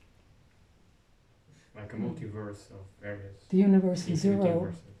 Like a multiverse of various. The universe and infinite zero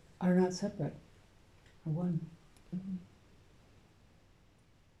universes. are not separate, are one.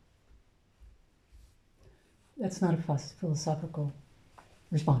 That's not a philosophical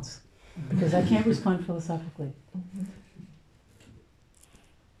response, because I can't respond philosophically.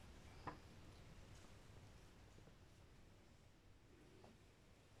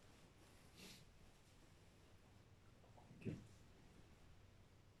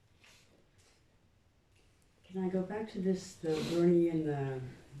 Can I go back to this, the Bernie and the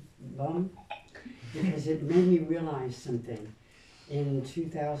bum? Because it made me realize something. In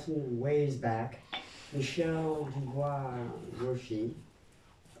 2000, ways back, Michel Dubois-Roshi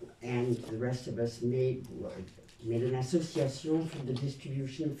and the rest of us made an association for the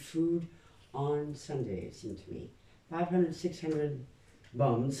distribution of food on Sunday, it seemed to me. 500, 600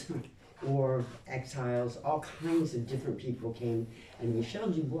 bums or exiles, all kinds of different people came, and Michel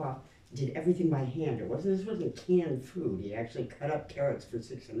Dubois did everything by hand. This wasn't canned food. He actually cut up carrots for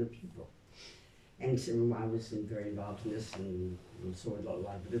 600 people. And so I was very involved in this, and so were a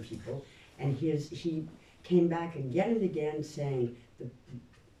lot of other people. And he came back again and again saying,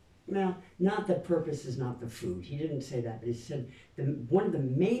 well, not the purpose is not the food. He didn't say that, but he said one of the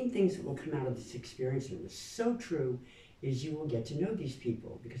main things that will come out of this experience, and it was so true, is you will get to know these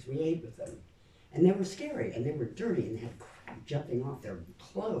people, because we ate with them. And they were scary, and they were dirty, and they had crap jumping off their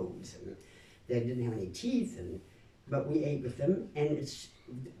clothes, and they didn't have any teeth, but we ate with them, and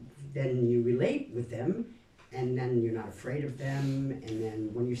then you relate with them, and then you're not afraid of them, and then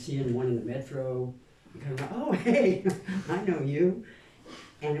when you see one in the metro, you kind of go, oh, hey, I know you.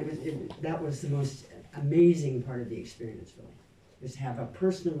 And that was the most amazing part of the experience, really, was to have a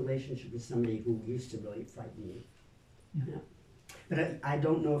personal relationship with somebody who used to really frighten me. Yeah. But I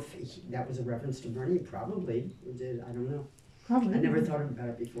don't know if that was a reference to Bernie. Probably it did. I don't know. Probably. I never thought about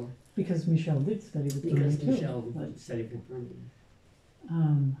it before. Because Michel did study with Bernie Because too. Michel studied with Bernie.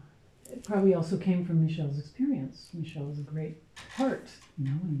 It probably also came from Michel's experience. Michel is a great heart, you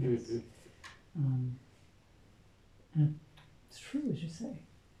know, and it's true, as you say.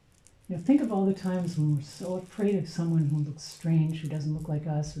 You know, think of all the times when we're so afraid of someone who looks strange, who doesn't look like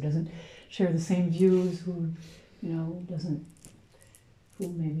us, who doesn't share the same views, who, you know, who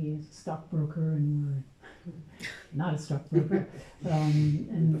maybe is a stockbroker and we're not a stockbroker.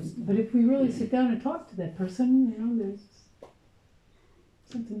 But if we really sit down and talk to that person, you know, there's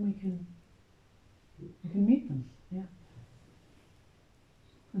something we can meet them, yeah.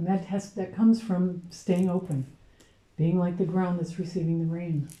 And that comes from staying open, being like the ground that's receiving the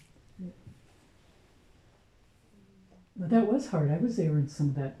rain. But that was hard. I was there in some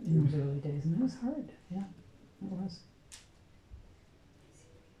of that in those early days, and that was hard. Yeah, it was.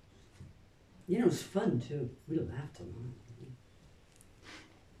 You know, it's fun too. We laughed a lot.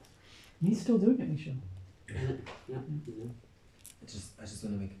 He's still doing it, Michelle. Yeah. I just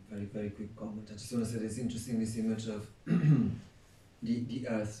want to make a very, very quick comment. I just want to say it's interesting, this image of the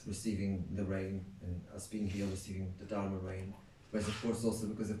earth receiving the rain and us being here receiving the Dharma rain. Whereas of course also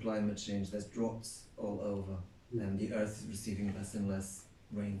because of climate change there's droughts all over and the earth is receiving less and less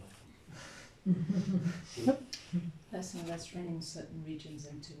rain. Less and less rain in certain regions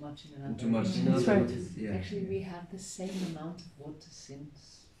and too much in another. Too much in That's other right. ones, yeah. Actually, we have the same amount of water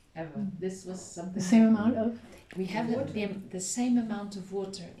since ever. This was something. The same amount of. We have the same amount of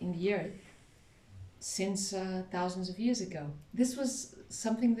water in the earth since thousands of years ago. This was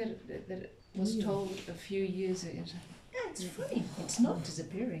something that was told a few years ago. Yeah, it's funny. It's not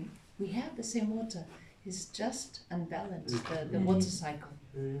disappearing. We have the same water. It's just unbalanced, the water cycle.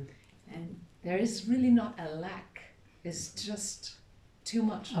 And there is really not a lack. It's just too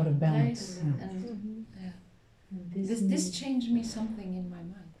much Out of balance, place. yeah. And this changed me something in my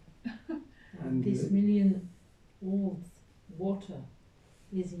mind. And this million-old water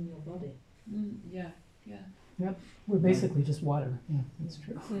is in your body. Yeah. We're basically just water. Yeah, that's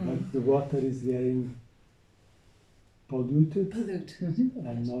true. but the water is getting polluted Mhm.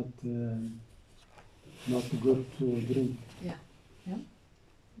 and not good to drink.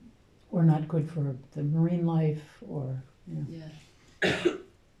 Or not good for the marine life, or Yeah.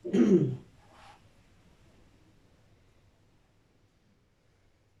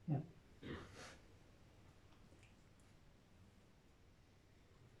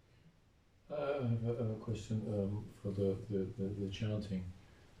 I have a question for the chanting.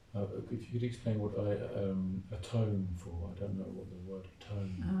 If you could explain what a tone for, I don't know what the word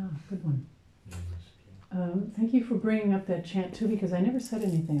tone good one. means. Thank you for bringing up that chant too, because I never said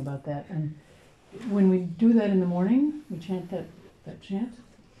anything about that. And when we do that in the morning, we chant that chant.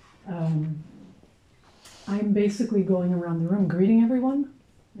 I'm basically going around the room greeting everyone.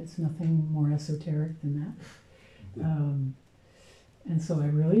 It's nothing more esoteric than that. And so I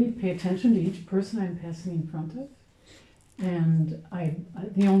really pay attention to each person I'm passing in front of. And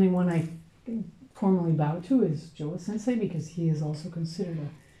the only one I formally bow to is Joa Sensei, because he is also considered a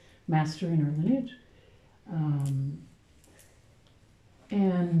master in our lineage.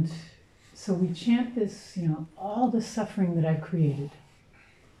 And so we chant this, all the suffering that I've created,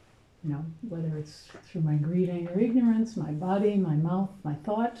 whether it's through my greed, anger, ignorance, my body, my mouth, my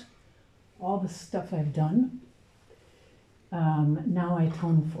thought, all the stuff I've done. Now I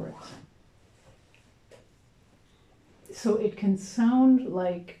atone for it. So it can sound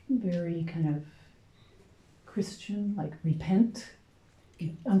like very kind of Christian, like repent.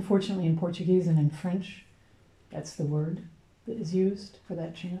 Unfortunately, in Portuguese and in French, that's the word that is used for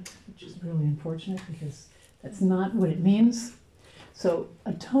that chant, which is really unfortunate because that's not what it means. So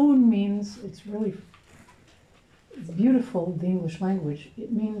atone means, it's beautiful, the English language.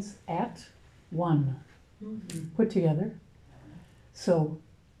 It means at one, put together. So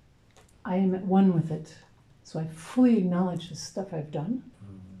I am at one with it. So I fully acknowledge the stuff I've done.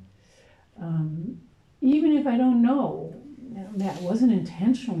 Even if I don't know, that wasn't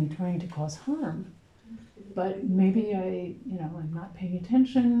intentionally trying to cause harm, but maybe I'm not paying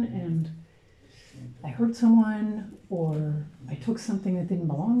attention and I hurt someone, or I took something that didn't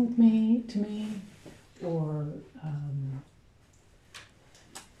belong to me, or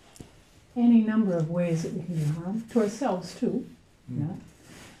any number of ways that we can do harm to ourselves too.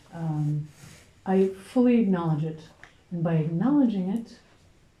 I fully acknowledge it, and by acknowledging it,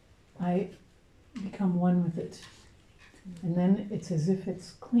 I become one with it, and then it's as if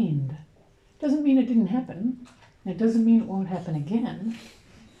it's cleaned. Doesn't mean it didn't happen, and it doesn't mean it won't happen again,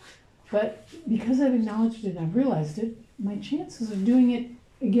 but because I've acknowledged it and I've realized it, my chances of doing it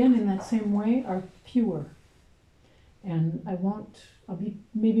again in that same way are fewer, and I'll be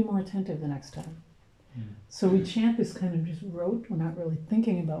maybe more attentive the next time. So we chant this kind of just rote, we're not really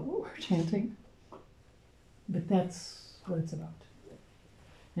thinking about what we're chanting, but that's what it's about.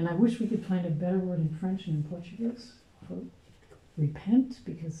 And I wish we could find a better word in French and in Portuguese for repent,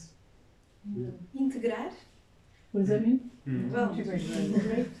 because... Integrar. What does that mean? Well,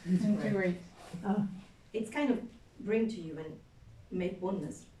 Integrate. It's kind of bring to you and make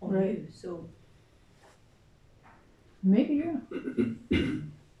oneness on Right. you. So Maybe, yeah.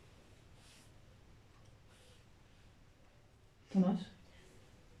 Thomas?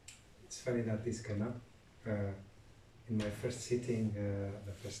 It's funny that this came up. In my first sitting,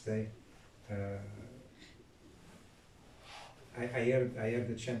 the first day, I heard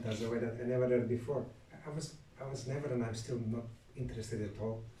the chant as a way that I never heard before. I was never, and I'm still not interested at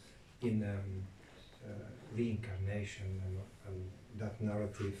all in reincarnation and that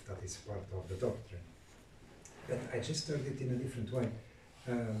narrative that is part of the doctrine. But I just heard it in a different way.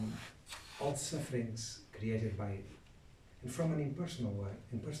 All sufferings created by, and from an impersonal way,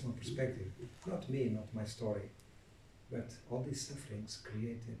 impersonal perspective, not me, not my story, but all these sufferings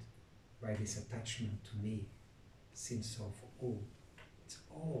created by this attachment to me, since of all, it's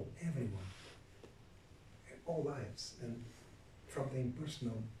all, everyone, all lives, and from the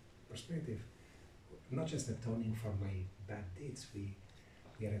impersonal perspective, not just atoning for my bad deeds, we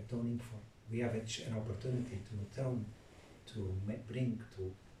are atoning for, we have an opportunity to atone, to bring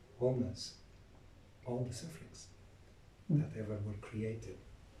to wholeness all the sufferings that ever were created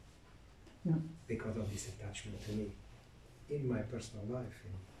because of this attachment to me in my personal life,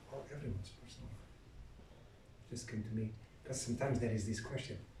 in everyone's personal life. Just came to me, because sometimes there is this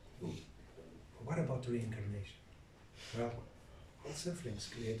question, what about reincarnation? Well, all sufferings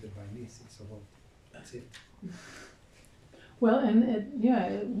created by me since of old. That's it. Well, and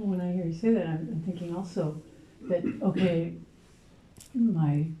when I hear you say that, I'm thinking also that, okay,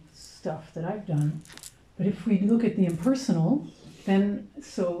 my stuff that I've done, but if we look at the impersonal, then,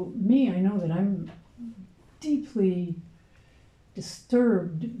 so me, I know that I'm deeply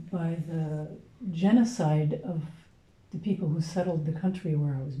disturbed by the genocide of the people who settled the country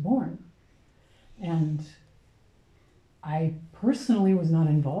where I was born. And I personally was not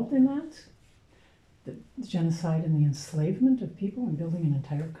involved in that. The genocide and the enslavement of people and building an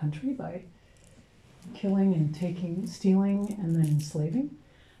entire country by killing and taking, stealing and then enslaving.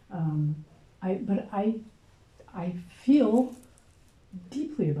 But I feel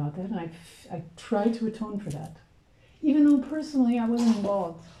deeply about that, and I try to atone for that, even though personally I wasn't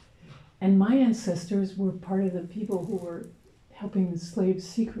involved. And my ancestors were part of the people who were helping the slaves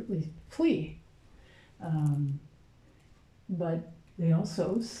secretly flee. But they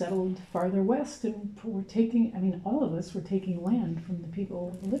also settled farther west and were taking, I mean, all of us were taking land from the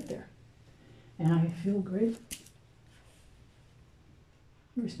people who lived there. And I feel great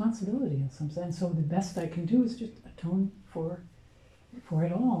responsibility in some sense. So the best I can do is just atone for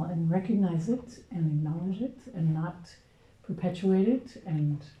it all and recognize it and acknowledge it and not perpetuate it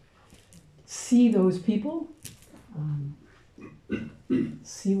and see those people,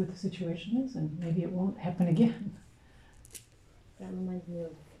 see what the situation is, and maybe it won't happen again. That reminds me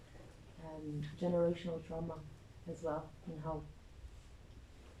of generational trauma as well, and how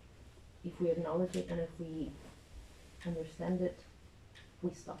if we acknowledge it and if we understand it,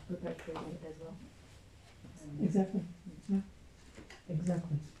 we stop perpetuating it as well. Exactly. Yeah.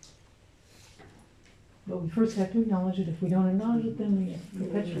 Exactly. But we first have to acknowledge it. If we don't acknowledge it, then we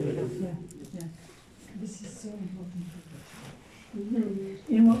perpetuate it. Yeah. Yeah. This is so important.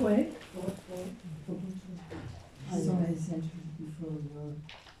 In what way? So many centuries before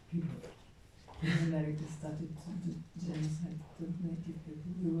people in America started to genocide the native people,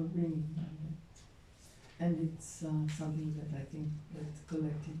 we were bringing them. And it's something that I think that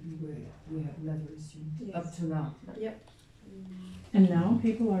collectively we have never assumed up to now. Yep. And now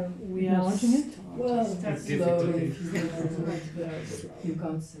people are acknowledging it? Well, It's slowly, difficult. you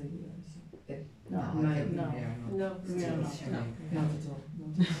can't say No, not at all.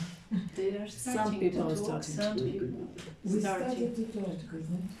 They are starting Some people to are talk, starting some to people We starting. started to talk,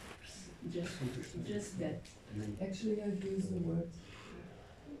 isn't it? Just that. Actually, I've used the word,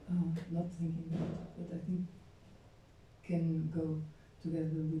 not thinking about it, but I think can go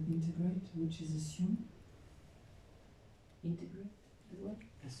together with integrate, which is assume. Integrate as well?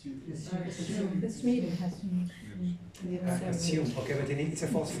 Assume. This meeting has Assume, okay, but it's a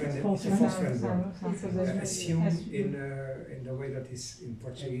false friend. It's a false friend word. Assume in the way that is in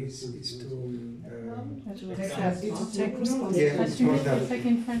Portuguese is to take responsibility. yeah, As you to mean, own. like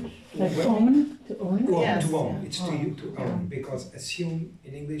in French, like Well, own, to own. Own, to own. It's to you to own, because assume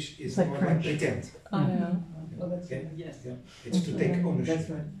in English is It's like more French. like pretend. Yeah. Oh, that's Yeah. right. Yes. Yeah. It's to take ownership. That's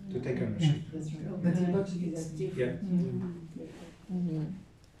right. To take ownership. That's right. But in Portuguese, that's different. Yeah.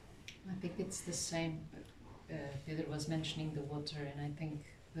 I think it's the same. Peter was mentioning the water, and I think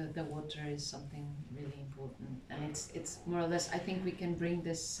the water is something really important. And it's more or less, I think we can bring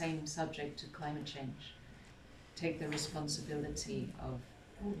this same subject to climate change. Take the responsibility of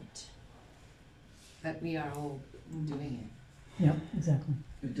it, that we are all doing it. Yeah, exactly.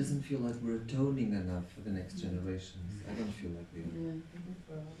 It doesn't feel like we're atoning enough for the next generations. I don't feel like we are.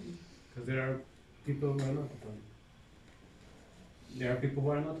 Because there are people who are not atoning. There are people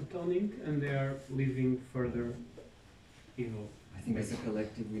who are not atoning and they are living further evil. I think as a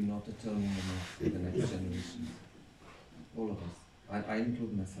collective we're not atoning enough for the next generations. All of us. I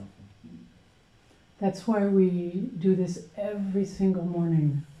include myself. That's why we do this every single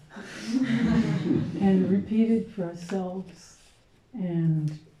morning and repeat it for ourselves.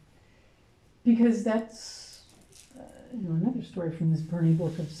 And because that's another story from this Bernie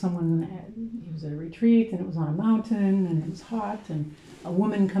book of someone, he was at a retreat and it was on a mountain and it was hot and a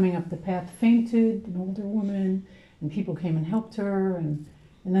woman coming up the path fainted, an older woman, and people came and helped her. And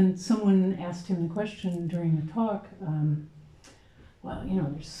then someone asked him the question during the talk, well,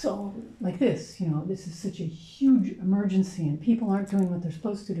 there's so, like this, this is such a huge emergency and people aren't doing what they're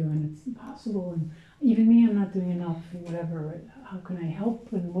supposed to do and it's impossible and even me, I'm not doing enough and whatever, how can I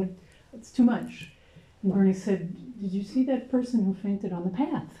help and what, it's too much. And Bernie said, did you see that person who fainted on the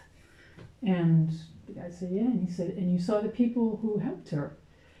path? And the guy said, yeah, and he said, and you saw the people who helped her?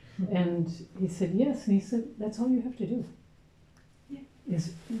 And he said, yes, and he said, that's all you have to do.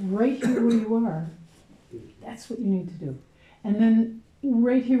 Is right here where you are, that's what you need to do. And then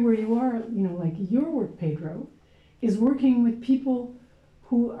right here where you are, like your work, Pedro, is working with people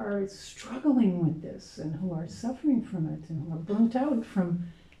who are struggling with this and who are suffering from it and who are burnt out from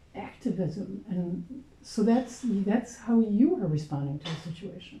activism. And so that's how you are responding to a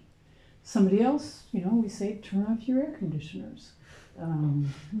situation. Somebody else, we say, turn off your air conditioners.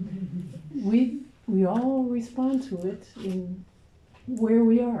 We all respond to it in where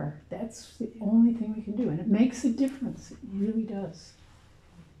we are. That's the only thing we can do, and it makes a difference. It really does.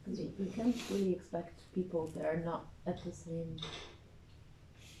 You can't really expect people that are not at the same.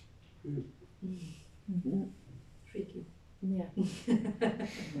 Tricky. Yeah.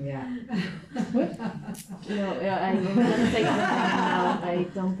 Yeah. What? No, I'm gonna say something now. I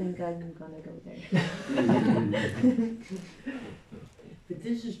don't think I'm gonna go there. But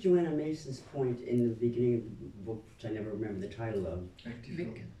this is Joanna Mason's point in the beginning of the book, which I never remember the title of. Active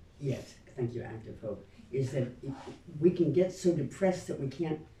hope. Yes, thank you, Active Hope. Is that we can get so depressed that we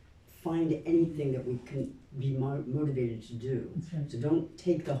can't find anything that we can be motivated to do. That's right. So don't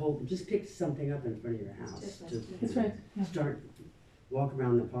take the whole, just pick something up in front of your house. That's right. Yeah. Start, walk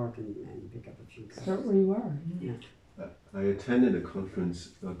around the park and pick up a few cups. Start where you are. Yeah. I attended a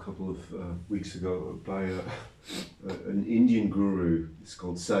conference a couple of weeks ago by an Indian guru. It's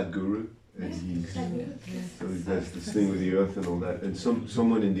called Sadhguru, and so he does this thing with the earth and all that. And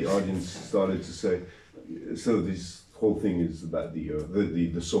someone in the audience started to say, so this whole thing is about the earth,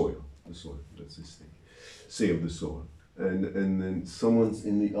 the soil. That's this thing. Save the soil. And then someone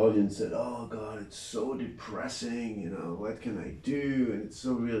in the audience said, "Oh God, it's so depressing. What can I do? And it's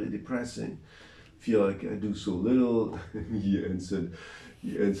so really depressing. Feel like I do so little." He answered,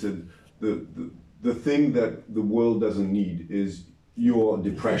 the thing that the world doesn't need is your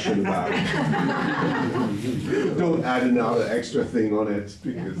depression about it. Don't add another extra thing on it,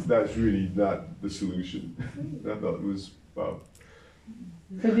 because that's really not the solution. I thought it was wow.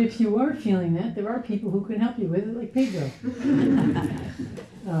 But if you are feeling that, there are people who can help you with it, like Pedro.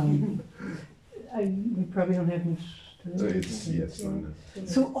 We probably don't have much to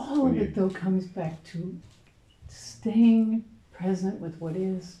So all of it, though, comes back to staying present with what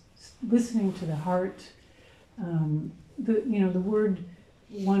is, listening to the heart. The word,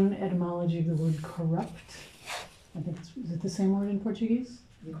 one etymology of the word corrupt, I think is it the same word in Portuguese?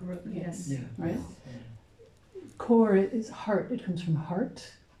 Corrupt, yes. Yeah. Right? Cor is heart. It comes from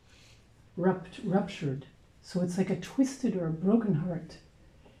heart, ruptured. So it's like a twisted or a broken heart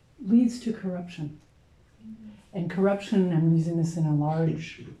leads to corruption. And corruption, I'm using this in a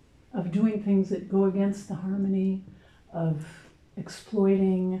large, of doing things that go against the harmony, of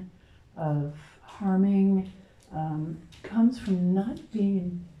exploiting, of harming, comes from not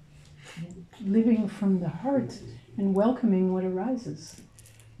being, living from the heart and welcoming what arises.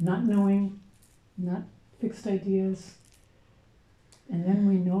 Not knowing, not fixed ideas, and then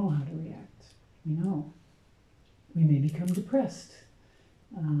we know how to react. We know. We may become depressed,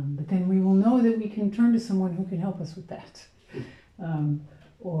 but then we will know that we can turn to someone who can help us with that.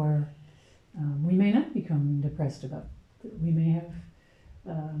 Or we may not become depressed about it. We may have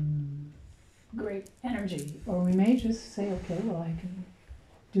great energy, or we may just say, okay, well, I can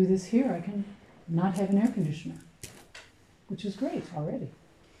do this here. I can not have an air conditioner, which is great already.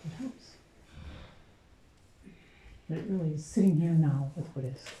 It helps. But it really is sitting here now with what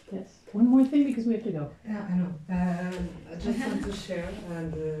is. Yes. One more thing, because we have to go. Yeah, I know. I just want to share,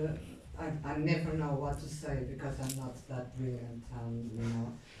 and I never know what to say because I'm not that brilliant.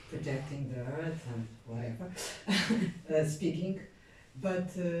 Projecting the earth and whatever, speaking.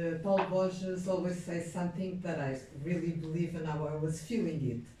 But Paul Borges always says something that I really believe, and how I was feeling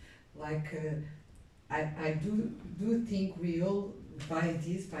it. Like I do think we all, by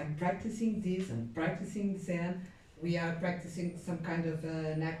practicing this and practicing Zen, we are practicing some kind of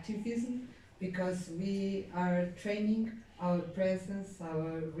an activism because we are training our presence,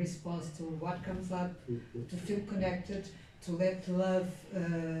 our response to what comes up, to feel connected, to let love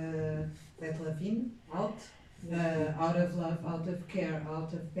in, out of love, out of care,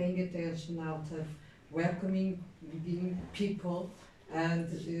 out of paying attention, out of welcoming being people. And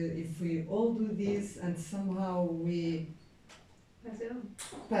if we all do this and somehow we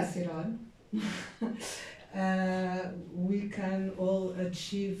pass it on, we can all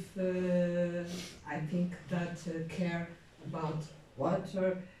achieve, I think, that care about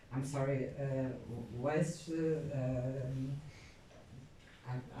water. I'm sorry, waste.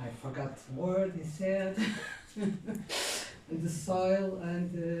 I forgot the word he said. And the soil,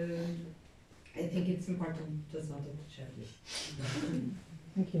 and I think it's important. Just wanted to share this.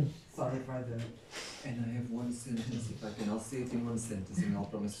 Thank you. Sorry for the. And I have one sentence, if I can. I'll say it in one sentence and I'll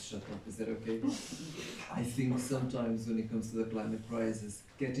promise to shut up. Is that okay? I think sometimes when it comes to the climate crisis,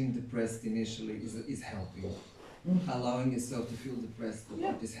 getting depressed initially is helping. Allowing yourself to feel depressed a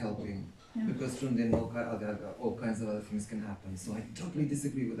lot is helping. Yeah. Because from then all kinds of other things can happen. So I totally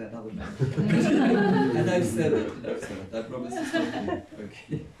disagree with that other man. And I've said it. I promise to stop you.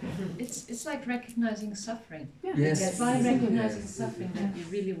 Okay. It's like recognizing suffering. Yeah. Yes. It's by recognizing Yes. suffering that you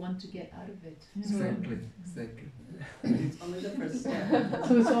really want to get out of it. Yeah. Exactly. Exactly. It's only the first step.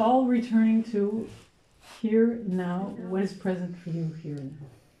 So it's all returning to here, now, what is present for you here and now.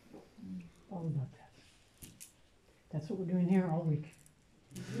 All about that. That's what we're doing here all week.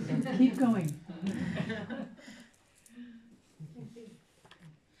 So keep going.